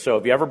 Pennsylvania. So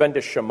have you ever been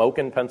to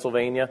Shamokin,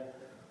 Pennsylvania?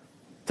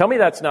 Tell me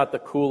that's not the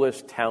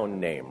coolest town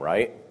name,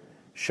 right?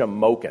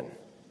 Shamokin,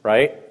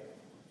 right?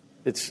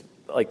 It's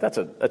like that's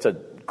a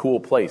cool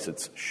place.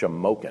 It's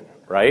Shamokin,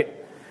 right?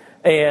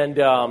 And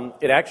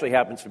it actually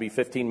happens to be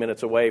 15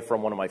 minutes away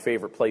from one of my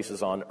favorite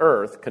places on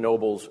earth,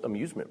 Knoebels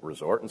Amusement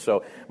Resort. And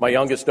so my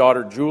youngest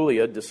daughter,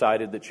 Julia,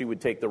 decided that she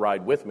would take the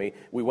ride with me.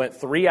 We went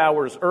 3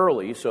 hours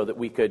early so that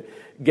we could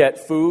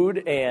get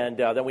food, and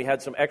then we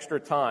had some extra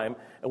time.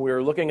 And we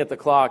were looking at the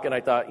clock, and I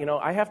thought,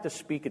 I have to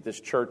speak at this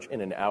church in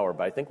an hour,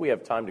 but I think we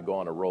have time to go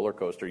on a roller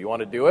coaster. You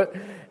want to do it?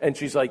 And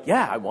she's like,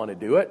 yeah, I want to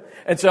do it.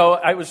 And so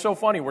it was so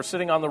funny. We're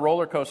sitting on the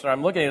roller coaster.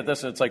 I'm looking at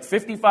this, and it's like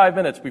 55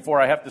 minutes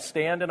before I have to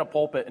stand in a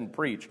pulpit and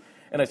preach.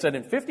 And I said,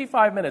 in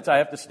 55 minutes, I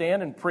have to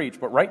stand and preach,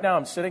 but right now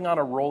I'm sitting on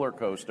a roller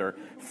coaster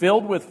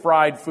filled with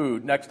fried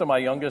food next to my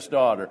youngest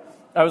daughter.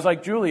 I was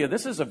like, Julia,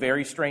 this is a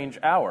very strange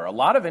hour. A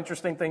lot of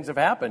interesting things have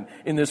happened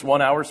in this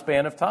 1 hour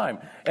span of time.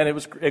 And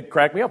it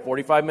cracked me up.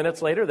 45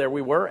 minutes later, there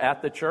we were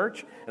at the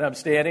church, and I'm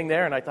standing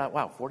there, and I thought,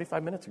 wow,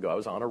 45 minutes ago, I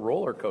was on a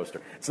roller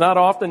coaster. It's not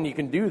often you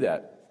can do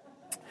that.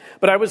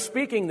 But I was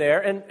speaking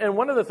there, and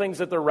one of the things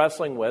that they're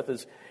wrestling with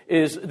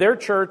is their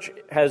church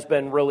has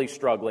been really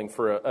struggling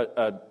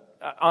for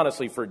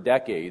honestly for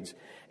decades.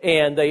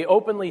 And they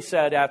openly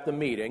said at the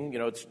meeting,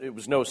 it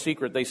was no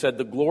secret, they said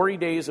the glory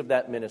days of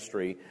that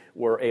ministry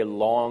were a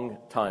long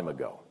time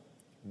ago,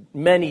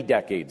 many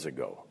decades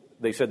ago.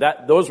 They said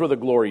that those were the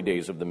glory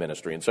days of the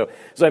ministry. And so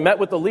as I met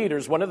with the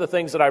leaders, one of the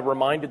things that I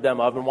reminded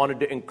them of and wanted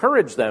to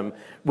encourage them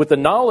with the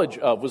knowledge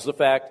of was the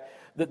fact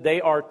that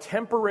they are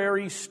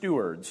temporary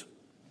stewards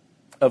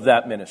of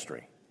that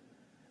ministry.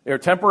 They're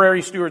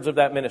temporary stewards of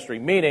that ministry,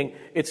 meaning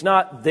it's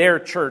not their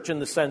church in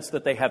the sense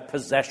that they have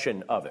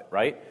possession of it,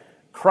 right?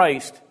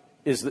 Christ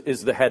is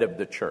the head of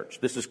the church.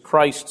 This is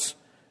Christ's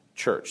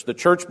church. The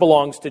church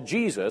belongs to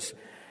Jesus,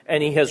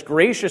 and he has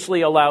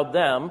graciously allowed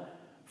them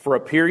for a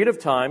period of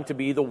time to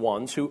be the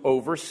ones who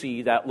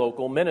oversee that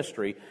local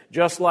ministry.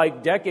 Just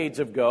like decades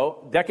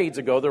ago,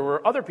 there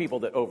were other people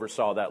that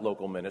oversaw that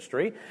local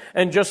ministry.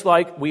 And just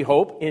like we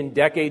hope in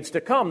decades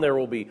to come, there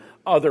will be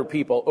other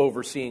people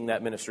overseeing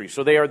that ministry.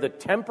 So they are the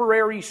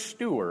temporary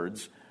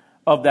stewards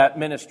of that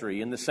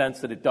ministry in the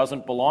sense that it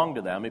doesn't belong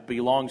to them. It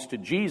belongs to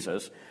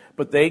Jesus.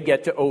 but they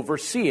get to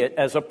oversee it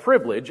as a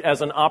privilege,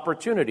 as an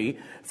opportunity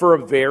for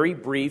a very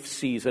brief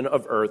season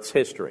of Earth's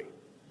history.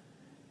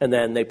 And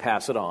then they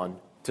pass it on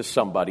to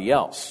somebody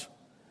else.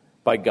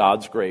 By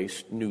God's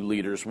grace, new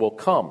leaders will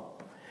come.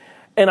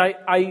 And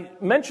I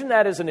mention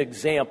that as an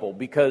example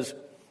because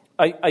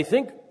I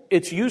think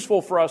it's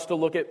useful for us to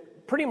look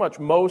at pretty much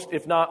most,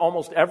 if not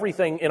almost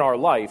everything in our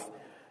life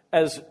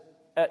as,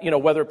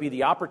 whether it be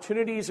the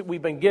opportunities that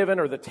we've been given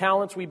or the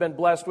talents we've been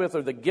blessed with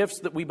or the gifts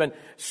that we've been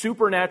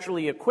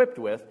supernaturally equipped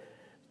with,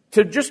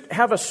 to just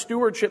have a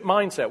stewardship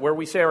mindset where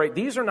we say, all right,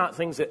 these are not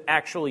things that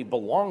actually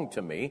belong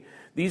to me.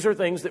 These are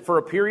things that for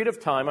a period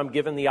of time I'm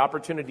given the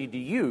opportunity to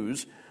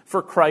use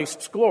for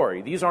Christ's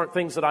glory. These aren't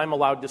things that I'm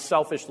allowed to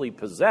selfishly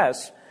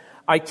possess.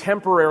 I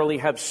temporarily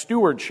have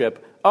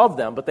stewardship of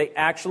them, but they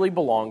actually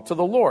belong to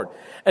the Lord.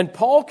 And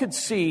Paul could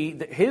see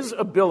that his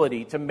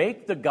ability to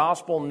make the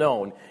gospel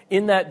known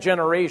in that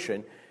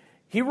generation,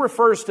 he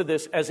refers to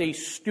this as a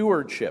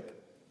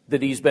stewardship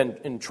that he's been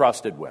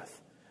entrusted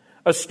with.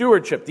 A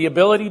stewardship, the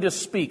ability to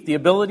speak, the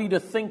ability to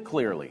think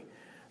clearly,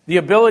 the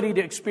ability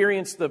to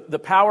experience the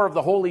power of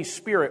the Holy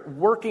Spirit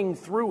working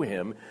through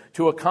him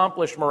to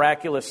accomplish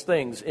miraculous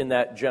things in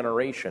that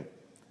generation.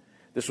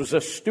 This was a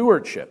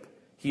stewardship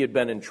he had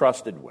been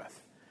entrusted with.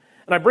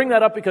 And I bring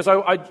that up because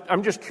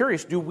I'm just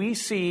curious, do we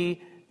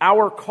see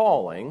our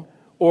calling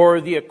or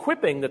the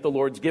equipping that the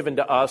Lord's given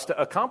to us to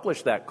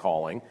accomplish that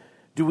calling,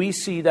 do we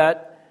see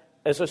that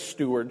as a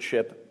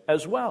stewardship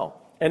as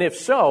well? And if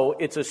so,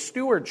 it's a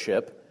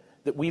stewardship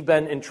that we've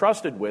been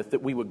entrusted with,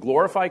 that we would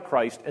glorify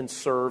Christ and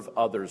serve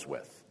others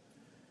with.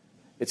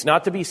 It's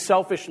not to be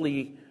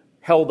selfishly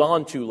held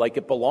on to like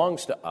it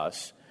belongs to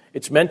us.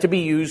 It's meant to be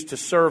used to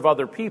serve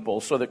other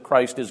people so that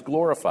Christ is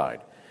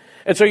glorified.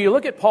 And so you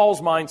look at Paul's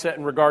mindset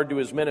in regard to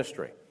his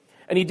ministry,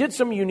 and he did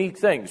some unique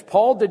things.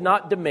 Paul did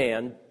not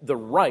demand the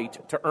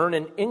right to earn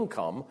an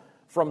income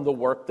from the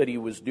work that he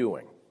was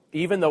doing,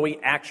 even though he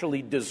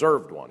actually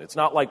deserved one. It's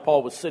not like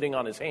Paul was sitting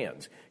on his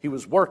hands. He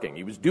was working.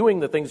 He was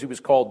doing the things he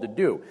was called to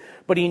do.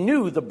 But he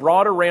knew the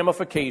broader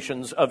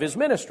ramifications of his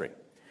ministry.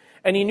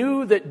 And he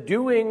knew that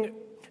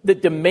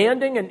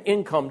demanding an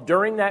income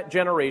during that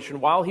generation,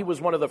 while he was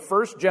one of the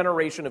first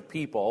generation of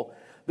people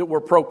that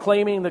were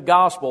proclaiming the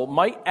gospel,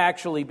 might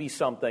actually be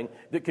something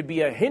that could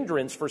be a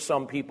hindrance for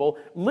some people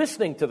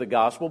listening to the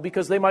gospel,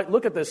 because they might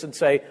look at this and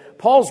say,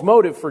 Paul's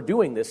motive for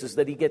doing this is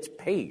that he gets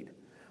paid.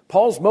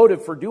 Paul's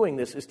motive for doing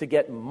this is to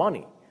get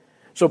money.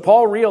 So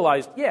Paul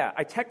realized,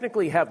 I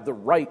technically have the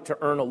right to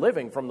earn a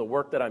living from the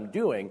work that I'm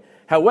doing.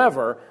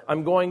 However,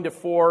 I'm going to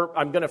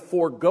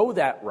forego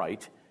that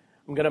right.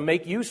 I'm going to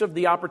make use of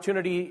the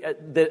opportunity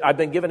that I've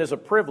been given as a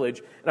privilege,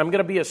 and I'm going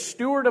to be a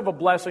steward of a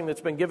blessing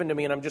that's been given to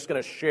me, and I'm just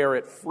going to share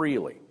it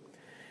freely.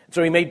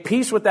 So he made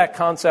peace with that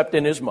concept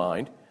in his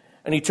mind,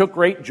 and he took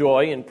great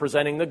joy in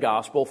presenting the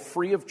gospel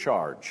free of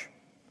charge.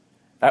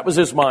 That was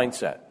his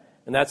mindset,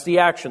 and that's the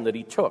action that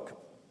he took.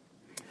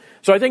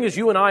 So I think as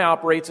you and I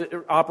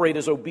operate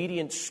as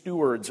obedient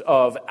stewards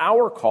of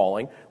our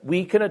calling,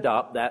 we can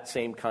adopt that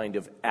same kind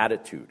of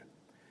attitude.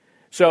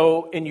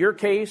 So in your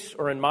case,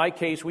 or in my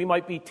case, we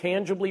might be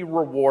tangibly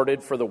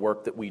rewarded for the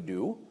work that we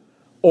do,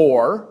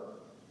 or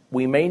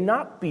we may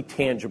not be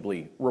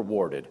tangibly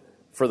rewarded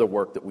for the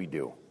work that we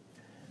do.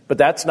 But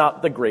that's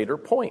not the greater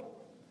point.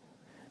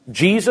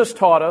 Jesus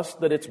taught us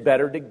that it's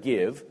better to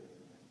give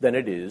than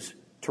it is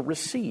to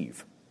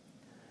receive.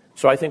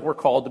 So I think we're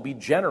called to be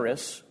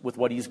generous with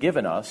what he's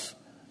given us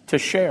to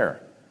share.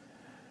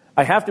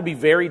 I have to be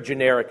very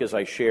generic as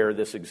I share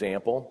this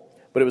example,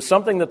 but it was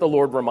something that the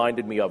Lord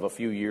reminded me of a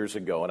few years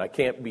ago, and I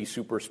can't be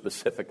super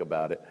specific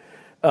about it.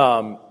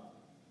 But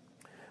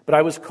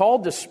I was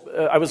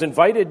I was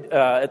invited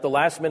at the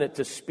last minute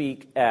to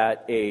speak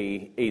at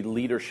a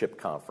leadership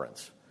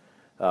conference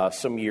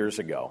some years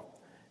ago.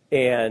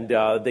 And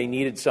they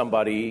needed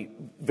somebody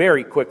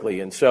very quickly,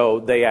 and so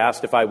they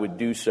asked if I would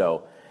do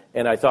so.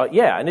 And I thought,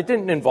 and it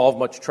didn't involve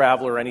much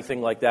travel or anything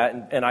like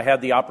that, and I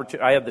had the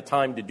opportunity, I had the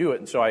time to do it,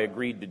 and so I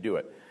agreed to do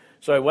it.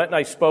 So I went and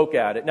I spoke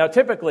at it. Now,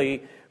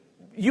 typically,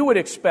 you would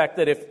expect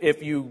that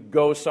if you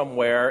go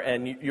somewhere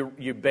and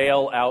you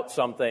bail out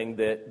something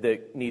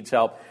that needs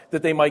help,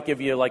 that they might give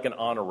you like an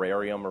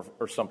honorarium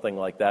or something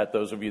like that,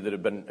 those of you that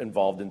have been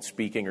involved in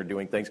speaking or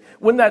doing things.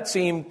 Wouldn't that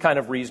seem kind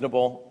of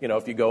reasonable,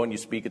 if you go and you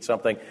speak at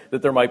something,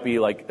 that there might be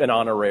like an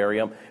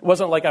honorarium? It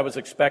wasn't like I was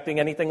expecting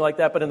anything like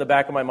that, but in the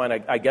back of my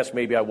mind, I guess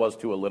maybe I was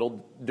to a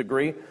little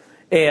degree.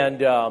 And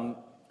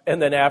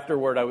then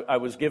afterward, I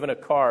was given a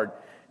card.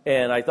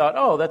 And I thought,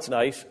 oh, that's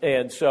nice.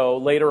 And so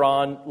later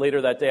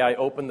that day, I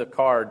opened the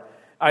card.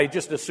 I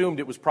just assumed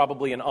it was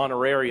probably an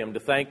honorarium to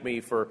thank me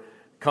for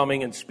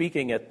coming and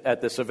speaking at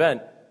this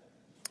event.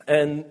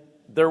 And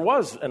there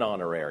was an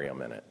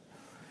honorarium in it.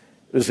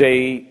 It was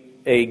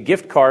a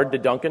gift card to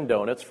Dunkin'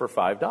 Donuts for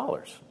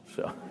 $5.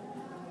 So,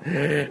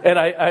 and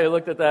I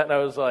looked at that and I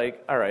was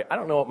like, all right, I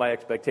don't know what my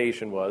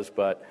expectation was,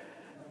 but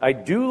I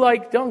do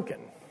like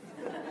Dunkin'.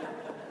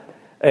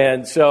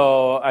 And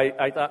so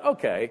I thought,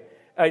 okay.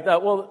 I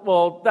thought,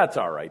 well, that's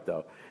all right,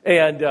 though.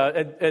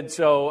 And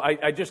so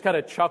I just kind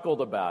of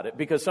chuckled about it,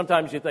 because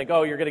sometimes you think,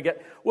 oh, you're going to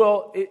get...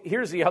 Well,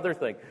 here's the other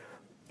thing.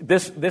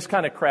 This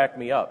kind of cracked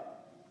me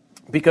up,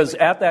 because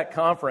at that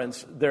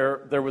conference,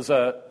 there was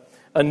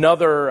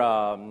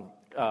another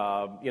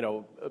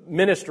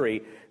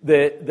ministry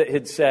that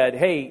had said,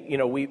 hey,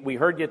 we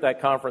heard you at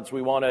that conference.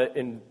 We want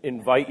to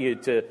invite you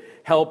to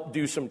help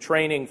do some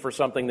training for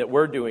something that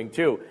we're doing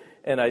too.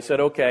 And I said,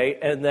 okay.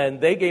 And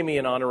then they gave me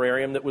an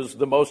honorarium that was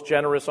the most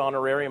generous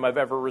honorarium I've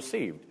ever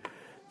received.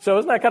 So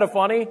isn't that kind of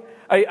funny?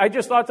 I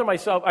just thought to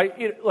myself,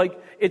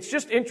 it's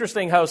just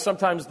interesting how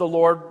sometimes the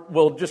Lord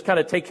will just kind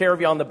of take care of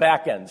you on the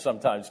back end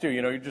sometimes too.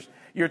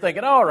 You're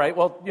thinking, all right,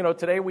 well,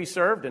 today we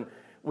served and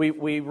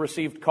we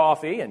received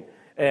coffee,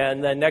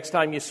 and then next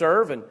time you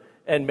serve,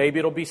 and maybe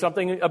it'll be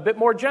something a bit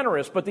more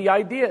generous. But the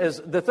idea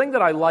is, the thing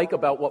that I like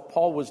about what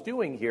Paul was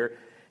doing here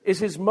is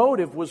his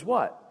motive was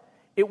what?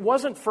 It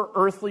wasn't for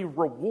earthly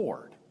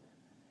reward.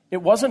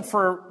 It wasn't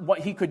for what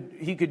he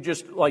could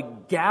just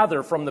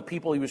gather from the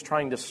people he was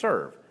trying to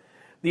serve.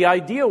 The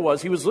idea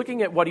was he was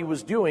looking at what he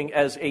was doing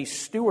as a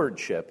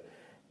stewardship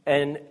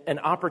and an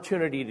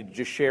opportunity to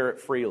just share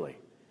it freely.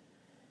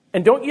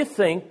 And don't you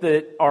think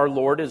that our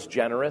Lord is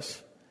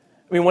generous?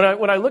 I mean,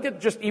 when I look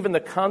at just even the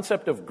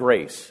concept of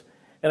grace,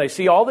 and I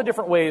see all the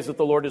different ways that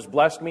the Lord has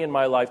blessed me in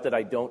my life that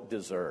I don't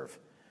deserve,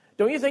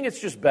 don't you think it's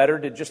just better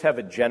to just have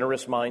a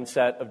generous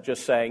mindset of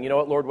just saying, you know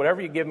what, Lord,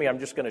 whatever you give me, I'm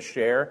just going to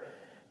share,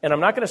 and I'm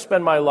not going to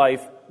spend my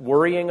life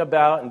worrying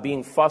about and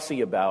being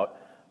fussy about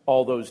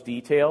all those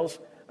details.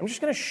 I'm just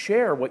going to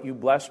share what you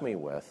bless me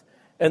with.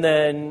 And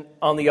then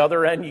on the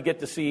other end, you get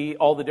to see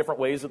all the different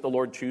ways that the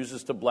Lord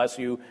chooses to bless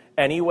you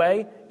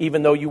anyway,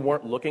 even though you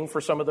weren't looking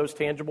for some of those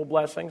tangible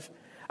blessings.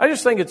 I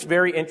just think it's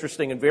very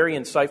interesting and very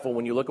insightful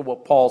when you look at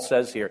what Paul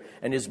says here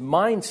and his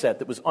mindset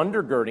that was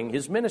undergirding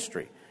his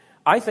ministry.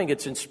 I think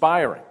it's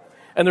inspiring.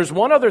 And there's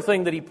one other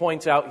thing that he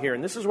points out here,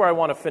 and this is where I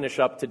want to finish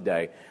up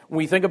today, when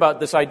we think about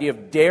this idea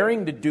of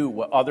daring to do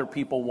what other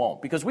people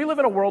won't. Because we live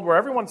in a world where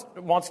everyone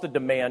wants to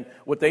demand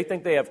what they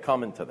think they have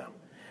coming to them.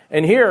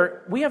 And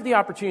here, we have the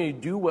opportunity to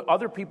do what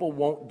other people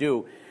won't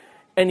do.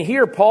 And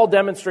here, Paul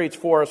demonstrates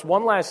for us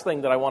one last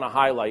thing that I want to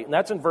highlight, and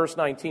that's in verse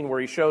 19, where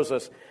he shows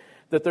us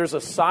that there's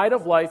a side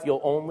of life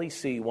you'll only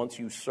see once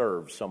you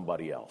serve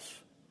somebody else.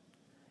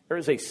 There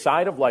is a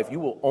side of life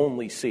you will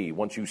only see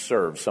once you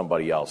serve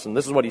somebody else. And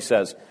this is what he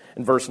says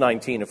in verse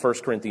 19 of 1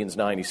 Corinthians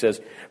 9. He says,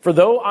 "For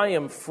though I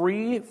am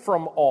free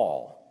from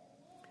all,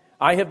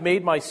 I have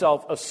made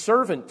myself a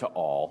servant to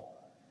all,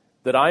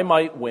 that I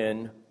might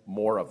win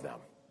more of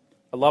them."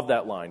 I love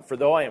that line. For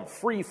though I am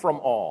free from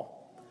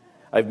all,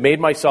 I've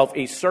made myself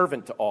a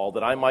servant to all,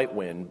 that I might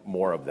win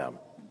more of them.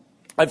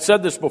 I've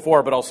said this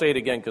before, but I'll say it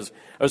again because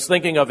I was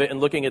thinking of it and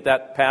looking at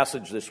that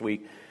passage this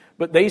week.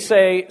 But they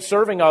say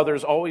serving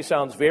others always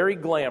sounds very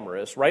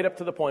glamorous, right up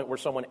to the point where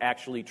someone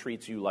actually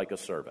treats you like a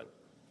servant.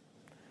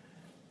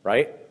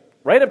 Right?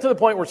 Right up to the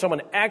point where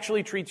someone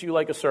actually treats you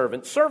like a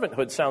servant.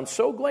 Servanthood sounds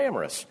so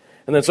glamorous.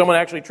 And then someone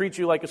actually treats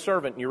you like a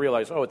servant and you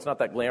realize, oh, it's not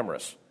that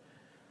glamorous.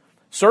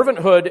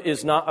 Servanthood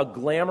is not a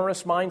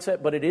glamorous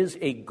mindset, but it is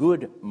a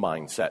good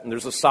mindset. And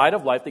there's a side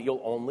of life that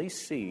you'll only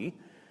see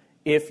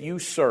if you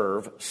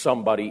serve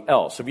somebody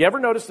else. Have you ever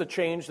noticed the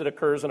change that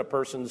occurs in a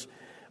person's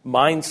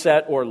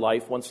mindset or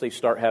life once they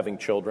start having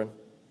children?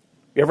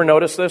 You ever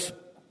notice this?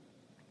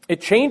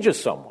 It changes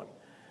someone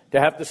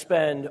to have to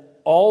spend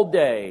all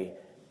day,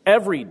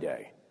 every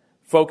day,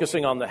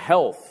 focusing on the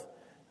health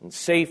and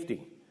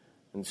safety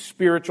and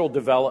spiritual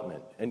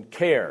development and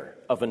care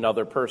of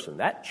another person.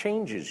 That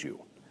changes you.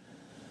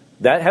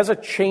 That has a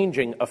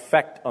changing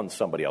effect on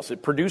somebody else.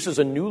 It produces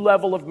a new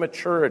level of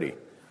maturity.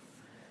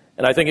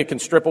 And I think it can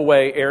strip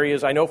away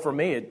areas. I know for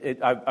me,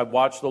 I've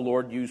watched the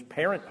Lord use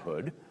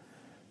parenthood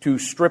to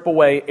strip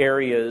away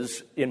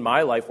areas in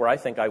my life where I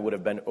think I would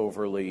have been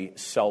overly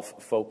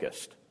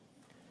self-focused.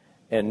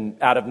 And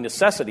out of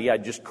necessity, I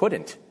just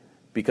couldn't,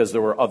 because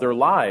there were other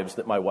lives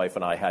that my wife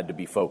and I had to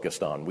be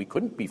focused on. We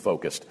couldn't be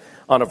focused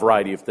on a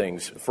variety of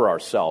things for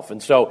ourselves.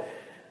 And so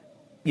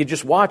you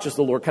just watch as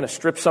the Lord kind of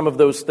strips some of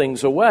those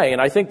things away.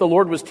 And I think the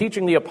Lord was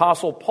teaching the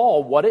Apostle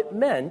Paul what it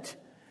meant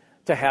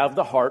to have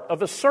the heart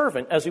of a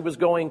servant as he was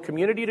going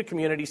community to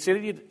community,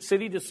 city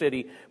to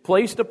city,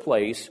 place to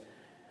place,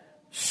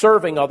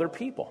 serving other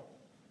people.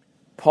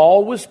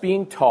 Paul was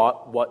being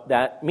taught what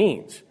that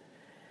means.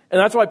 And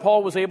that's why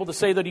Paul was able to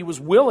say that he was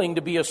willing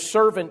to be a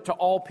servant to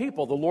all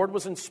people. The Lord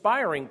was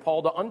inspiring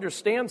Paul to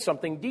understand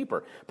something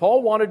deeper.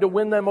 Paul wanted to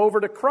win them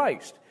over to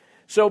Christ.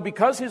 So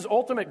because his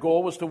ultimate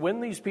goal was to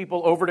win these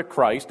people over to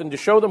Christ and to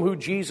show them who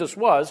Jesus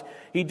was,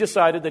 he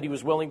decided that he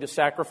was willing to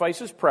sacrifice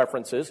his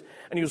preferences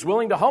and he was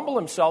willing to humble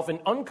himself in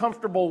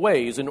uncomfortable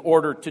ways in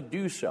order to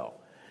do so.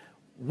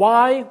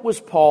 Why was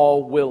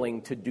Paul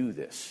willing to do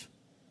this?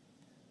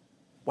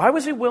 Why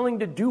was he willing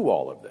to do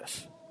all of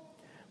this?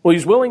 Well,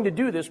 he's willing to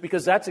do this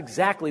because that's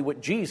exactly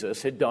what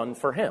Jesus had done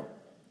for him.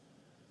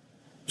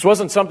 This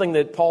wasn't something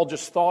that Paul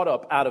just thought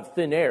up out of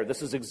thin air.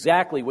 This is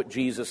exactly what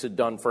Jesus had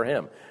done for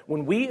him.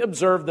 When we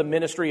observe the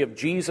ministry of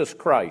Jesus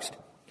Christ,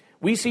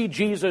 We see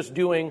Jesus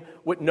doing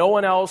what no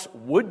one else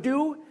would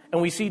do,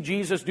 and we see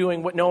Jesus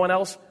doing what no one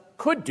else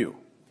could do.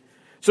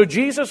 So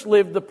Jesus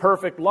lived the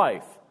perfect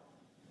life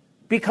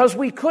because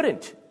we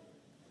couldn't.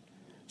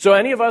 So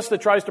any of us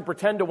that tries to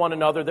pretend to one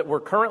another that we're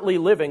currently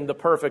living the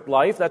perfect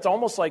life, that's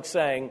almost like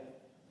saying,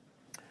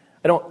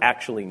 I don't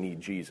actually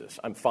need Jesus.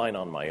 I'm fine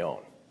on my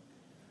own.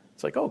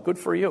 It's like, oh, good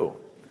for you.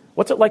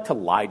 What's it like to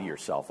lie to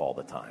yourself all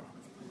the time?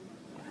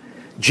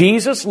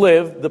 Jesus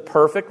lived the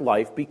perfect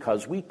life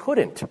because we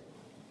couldn't.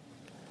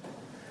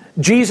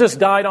 Jesus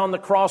died on the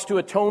cross to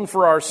atone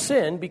for our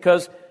sin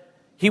because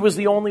he was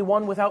the only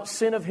one without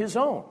sin of his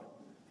own.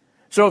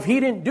 So if he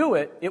didn't do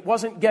it, it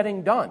wasn't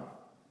getting done.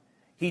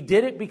 He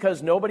did it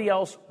because nobody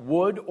else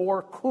would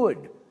or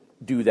could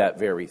do that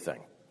very thing.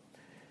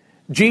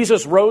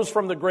 Jesus rose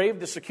from the grave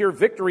to secure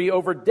victory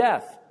over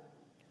death.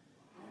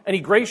 And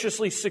he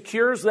graciously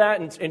secures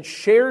that and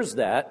shares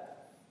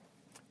that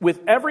with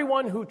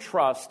everyone who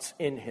trusts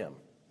in him.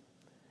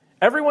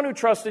 Everyone who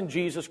trusts in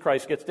Jesus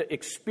Christ gets to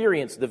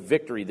experience the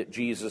victory that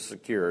Jesus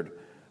secured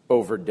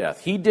over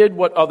death. He did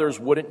what others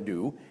wouldn't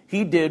do.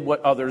 He did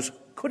what others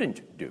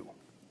couldn't do.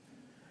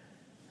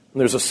 And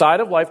there's a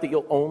side of life that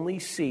you'll only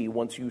see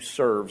once you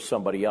serve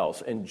somebody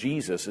else. And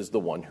Jesus is the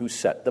one who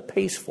set the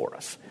pace for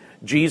us.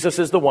 Jesus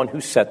is the one who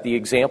set the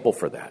example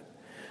for that.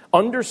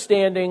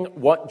 Understanding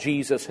what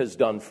Jesus has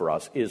done for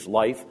us is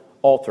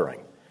life-altering.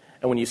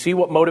 And when you see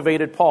what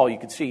motivated Paul, you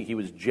can see he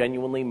was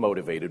genuinely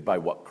motivated by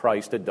what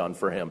Christ had done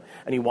for him.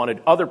 And he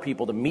wanted other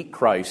people to meet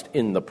Christ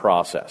in the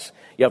process.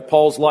 You have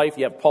Paul's life,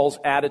 you have Paul's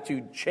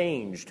attitude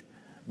changed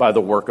by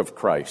the work of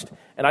Christ.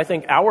 And I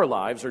think our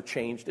lives are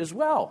changed as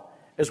well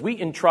as we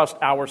entrust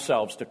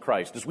ourselves to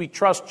Christ, as we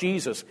trust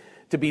Jesus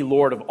to be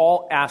Lord of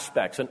all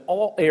aspects and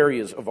all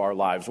areas of our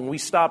lives. When we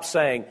stop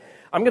saying,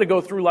 I'm going to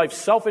go through life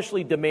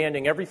selfishly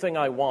demanding everything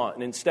I want,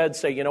 and instead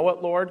say, you know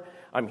what, Lord?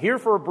 I'm here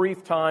for a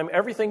brief time.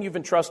 Everything you've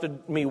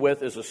entrusted me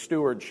with is a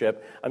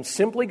stewardship. I'm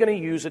simply going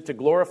to use it to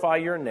glorify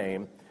your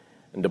name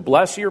and to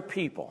bless your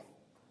people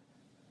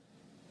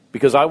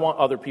because I want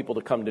other people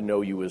to come to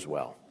know you as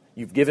well.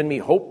 You've given me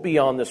hope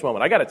beyond this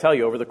moment. I got to tell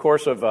you, over the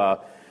course of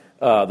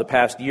the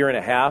past year and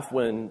a half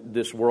when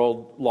this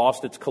world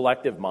lost its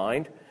collective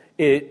mind,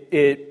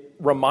 it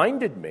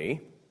reminded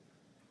me,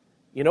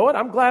 you know what,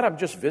 I'm glad I'm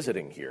just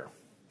visiting here.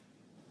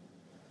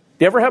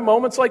 Do you ever have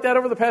moments like that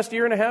over the past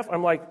year and a half?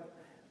 I'm like,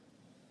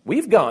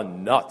 we've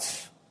gone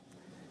nuts.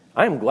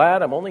 I am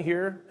glad I'm only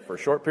here for a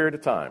short period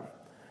of time.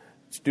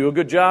 Let's do a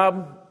good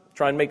job,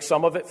 try and make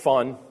some of it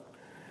fun,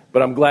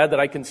 but I'm glad that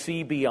I can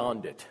see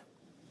beyond it.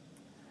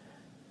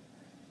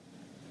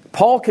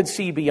 Paul could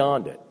see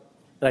beyond it.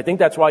 And I think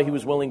that's why he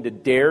was willing to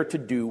dare to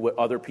do what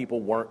other people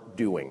weren't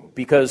doing.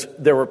 Because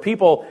there were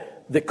people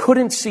that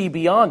couldn't see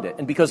beyond it.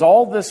 And because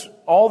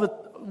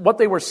what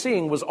they were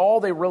seeing was all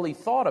they really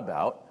thought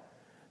about,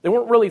 they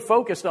weren't really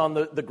focused on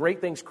the great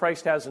things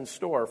Christ has in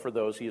store for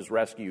those he has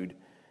rescued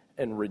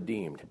and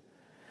redeemed.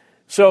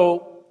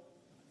 So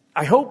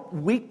I hope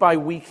week by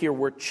week here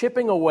we're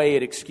chipping away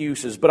at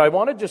excuses. But I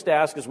want to just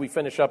ask as we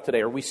finish up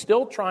today, are we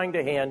still trying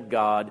to hand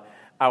God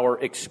our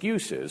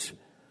excuses?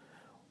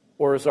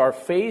 Or is our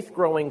faith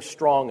growing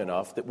strong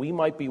enough that we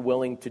might be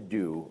willing to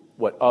do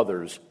what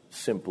others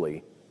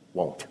simply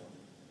won't?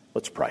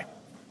 Let's pray.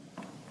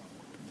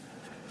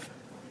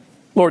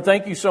 Lord,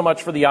 thank you so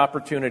much for the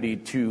opportunity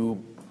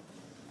to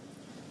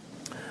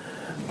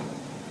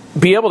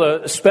be able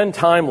to spend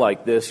time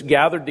like this,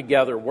 gathered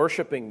together,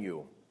 worshiping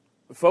you,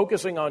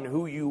 focusing on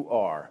who you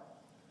are,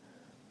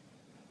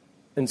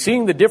 and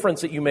seeing the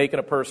difference that you make in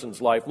a person's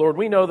life. Lord,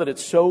 we know that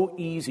it's so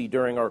easy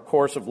during our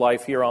course of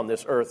life here on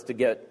this earth to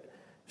get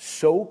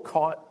so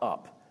caught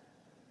up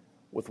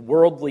with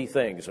worldly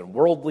things and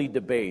worldly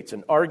debates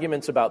and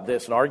arguments about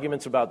this and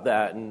arguments about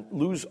that and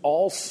lose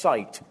all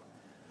sight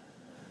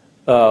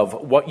of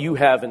what you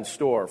have in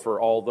store for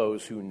all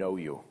those who know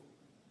you.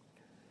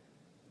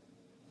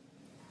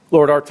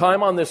 Lord, our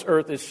time on this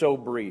earth is so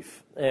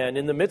brief, and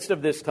in the midst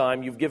of this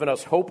time, you've given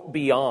us hope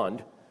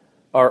beyond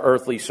our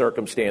earthly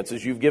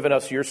circumstances. You've given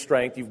us your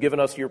strength. You've given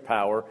us your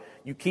power.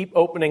 You keep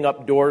opening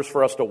up doors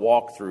for us to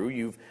walk through.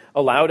 You've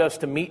allowed us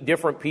to meet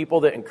different people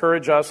that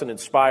encourage us and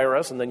inspire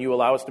us, and then you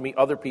allow us to meet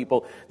other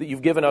people that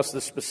you've given us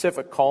the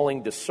specific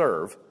calling to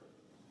serve.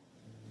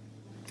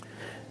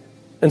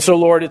 And so,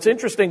 Lord, it's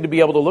interesting to be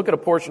able to look at a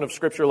portion of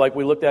Scripture like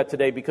we looked at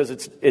today because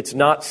it's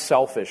not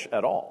selfish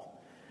at all.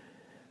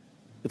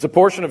 It's a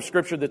portion of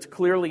Scripture that's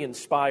clearly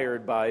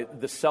inspired by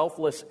the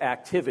selfless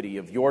activity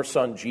of your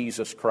Son,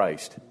 Jesus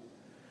Christ.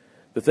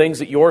 The things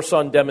that your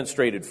Son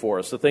demonstrated for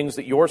us, the things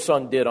that your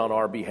Son did on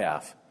our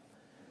behalf.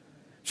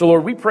 So,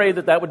 Lord, we pray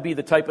that that would be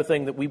the type of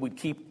thing that we would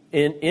keep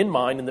in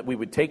mind and that we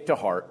would take to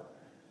heart.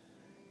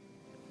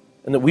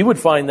 And that we would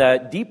find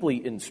that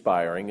deeply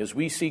inspiring as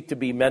we seek to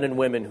be men and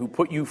women who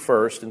put you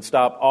first and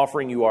stop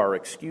offering you our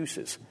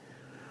excuses.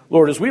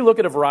 Lord, as we look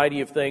at a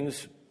variety of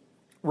things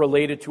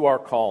related to our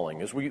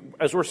calling,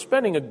 as we're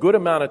spending a good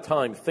amount of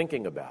time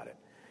thinking about it,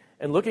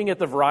 and looking at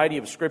the variety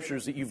of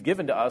scriptures that you've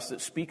given to us that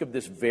speak of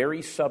this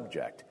very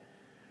subject,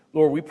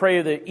 Lord, we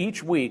pray that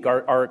each week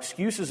our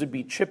excuses would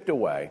be chipped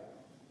away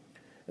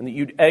and that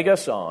you'd egg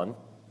us on,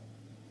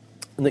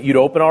 and that you'd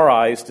open our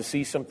eyes to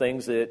see some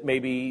things that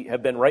maybe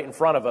have been right in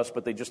front of us,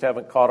 but they just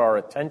haven't caught our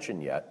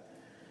attention yet.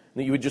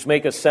 And that you would just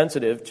make us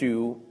sensitive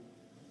to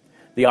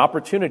the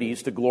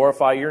opportunities to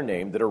glorify your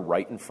name that are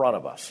right in front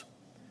of us.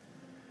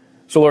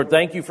 So, Lord,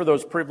 thank you for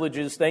those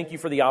privileges. Thank you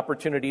for the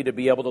opportunity to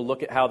be able to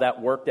look at how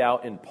that worked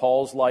out in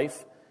Paul's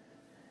life.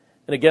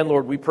 And again,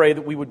 Lord, we pray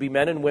that we would be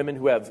men and women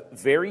who have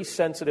very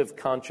sensitive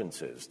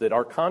consciences, that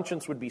our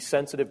conscience would be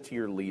sensitive to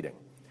your leading.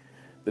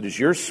 That as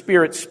your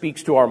Spirit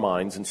speaks to our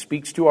minds and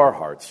speaks to our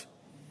hearts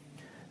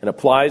and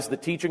applies the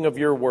teaching of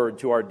your word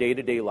to our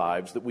day-to-day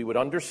lives, that we would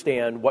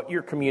understand what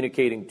you're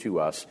communicating to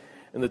us,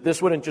 and that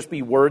this wouldn't just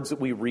be words that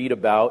we read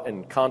about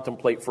and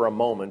contemplate for a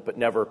moment but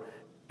never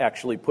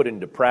actually put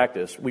into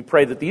practice. We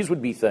pray that these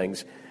would be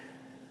things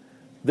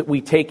that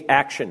we take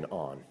action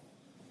on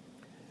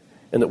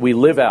and that we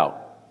live out.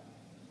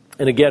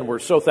 And again, we're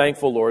so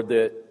thankful, Lord,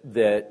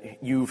 that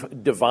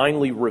you've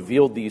divinely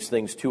revealed these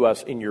things to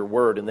us in your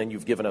word, and then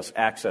you've given us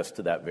access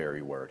to that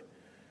very word.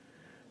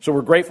 So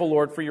we're grateful,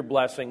 Lord, for your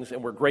blessings,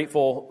 and we're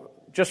grateful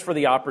just for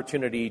the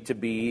opportunity to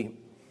be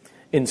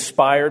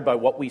inspired by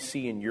what we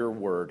see in your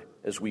word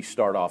as we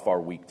start off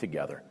our week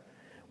together.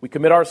 We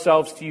commit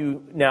ourselves to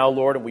you now,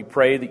 Lord, and we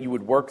pray that you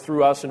would work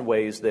through us in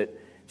ways that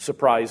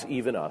surprise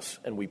even us.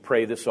 And we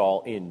pray this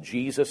all in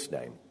Jesus'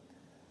 name.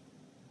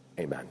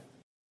 Amen.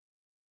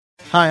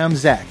 Hi, I'm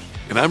Zach.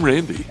 And I'm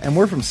Randy. And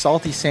we're from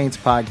Salty Saints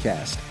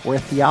Podcast. We're a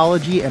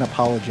theology and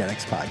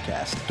apologetics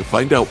podcast. To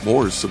find out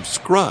more,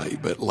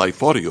 subscribe at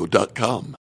lifeaudio.com.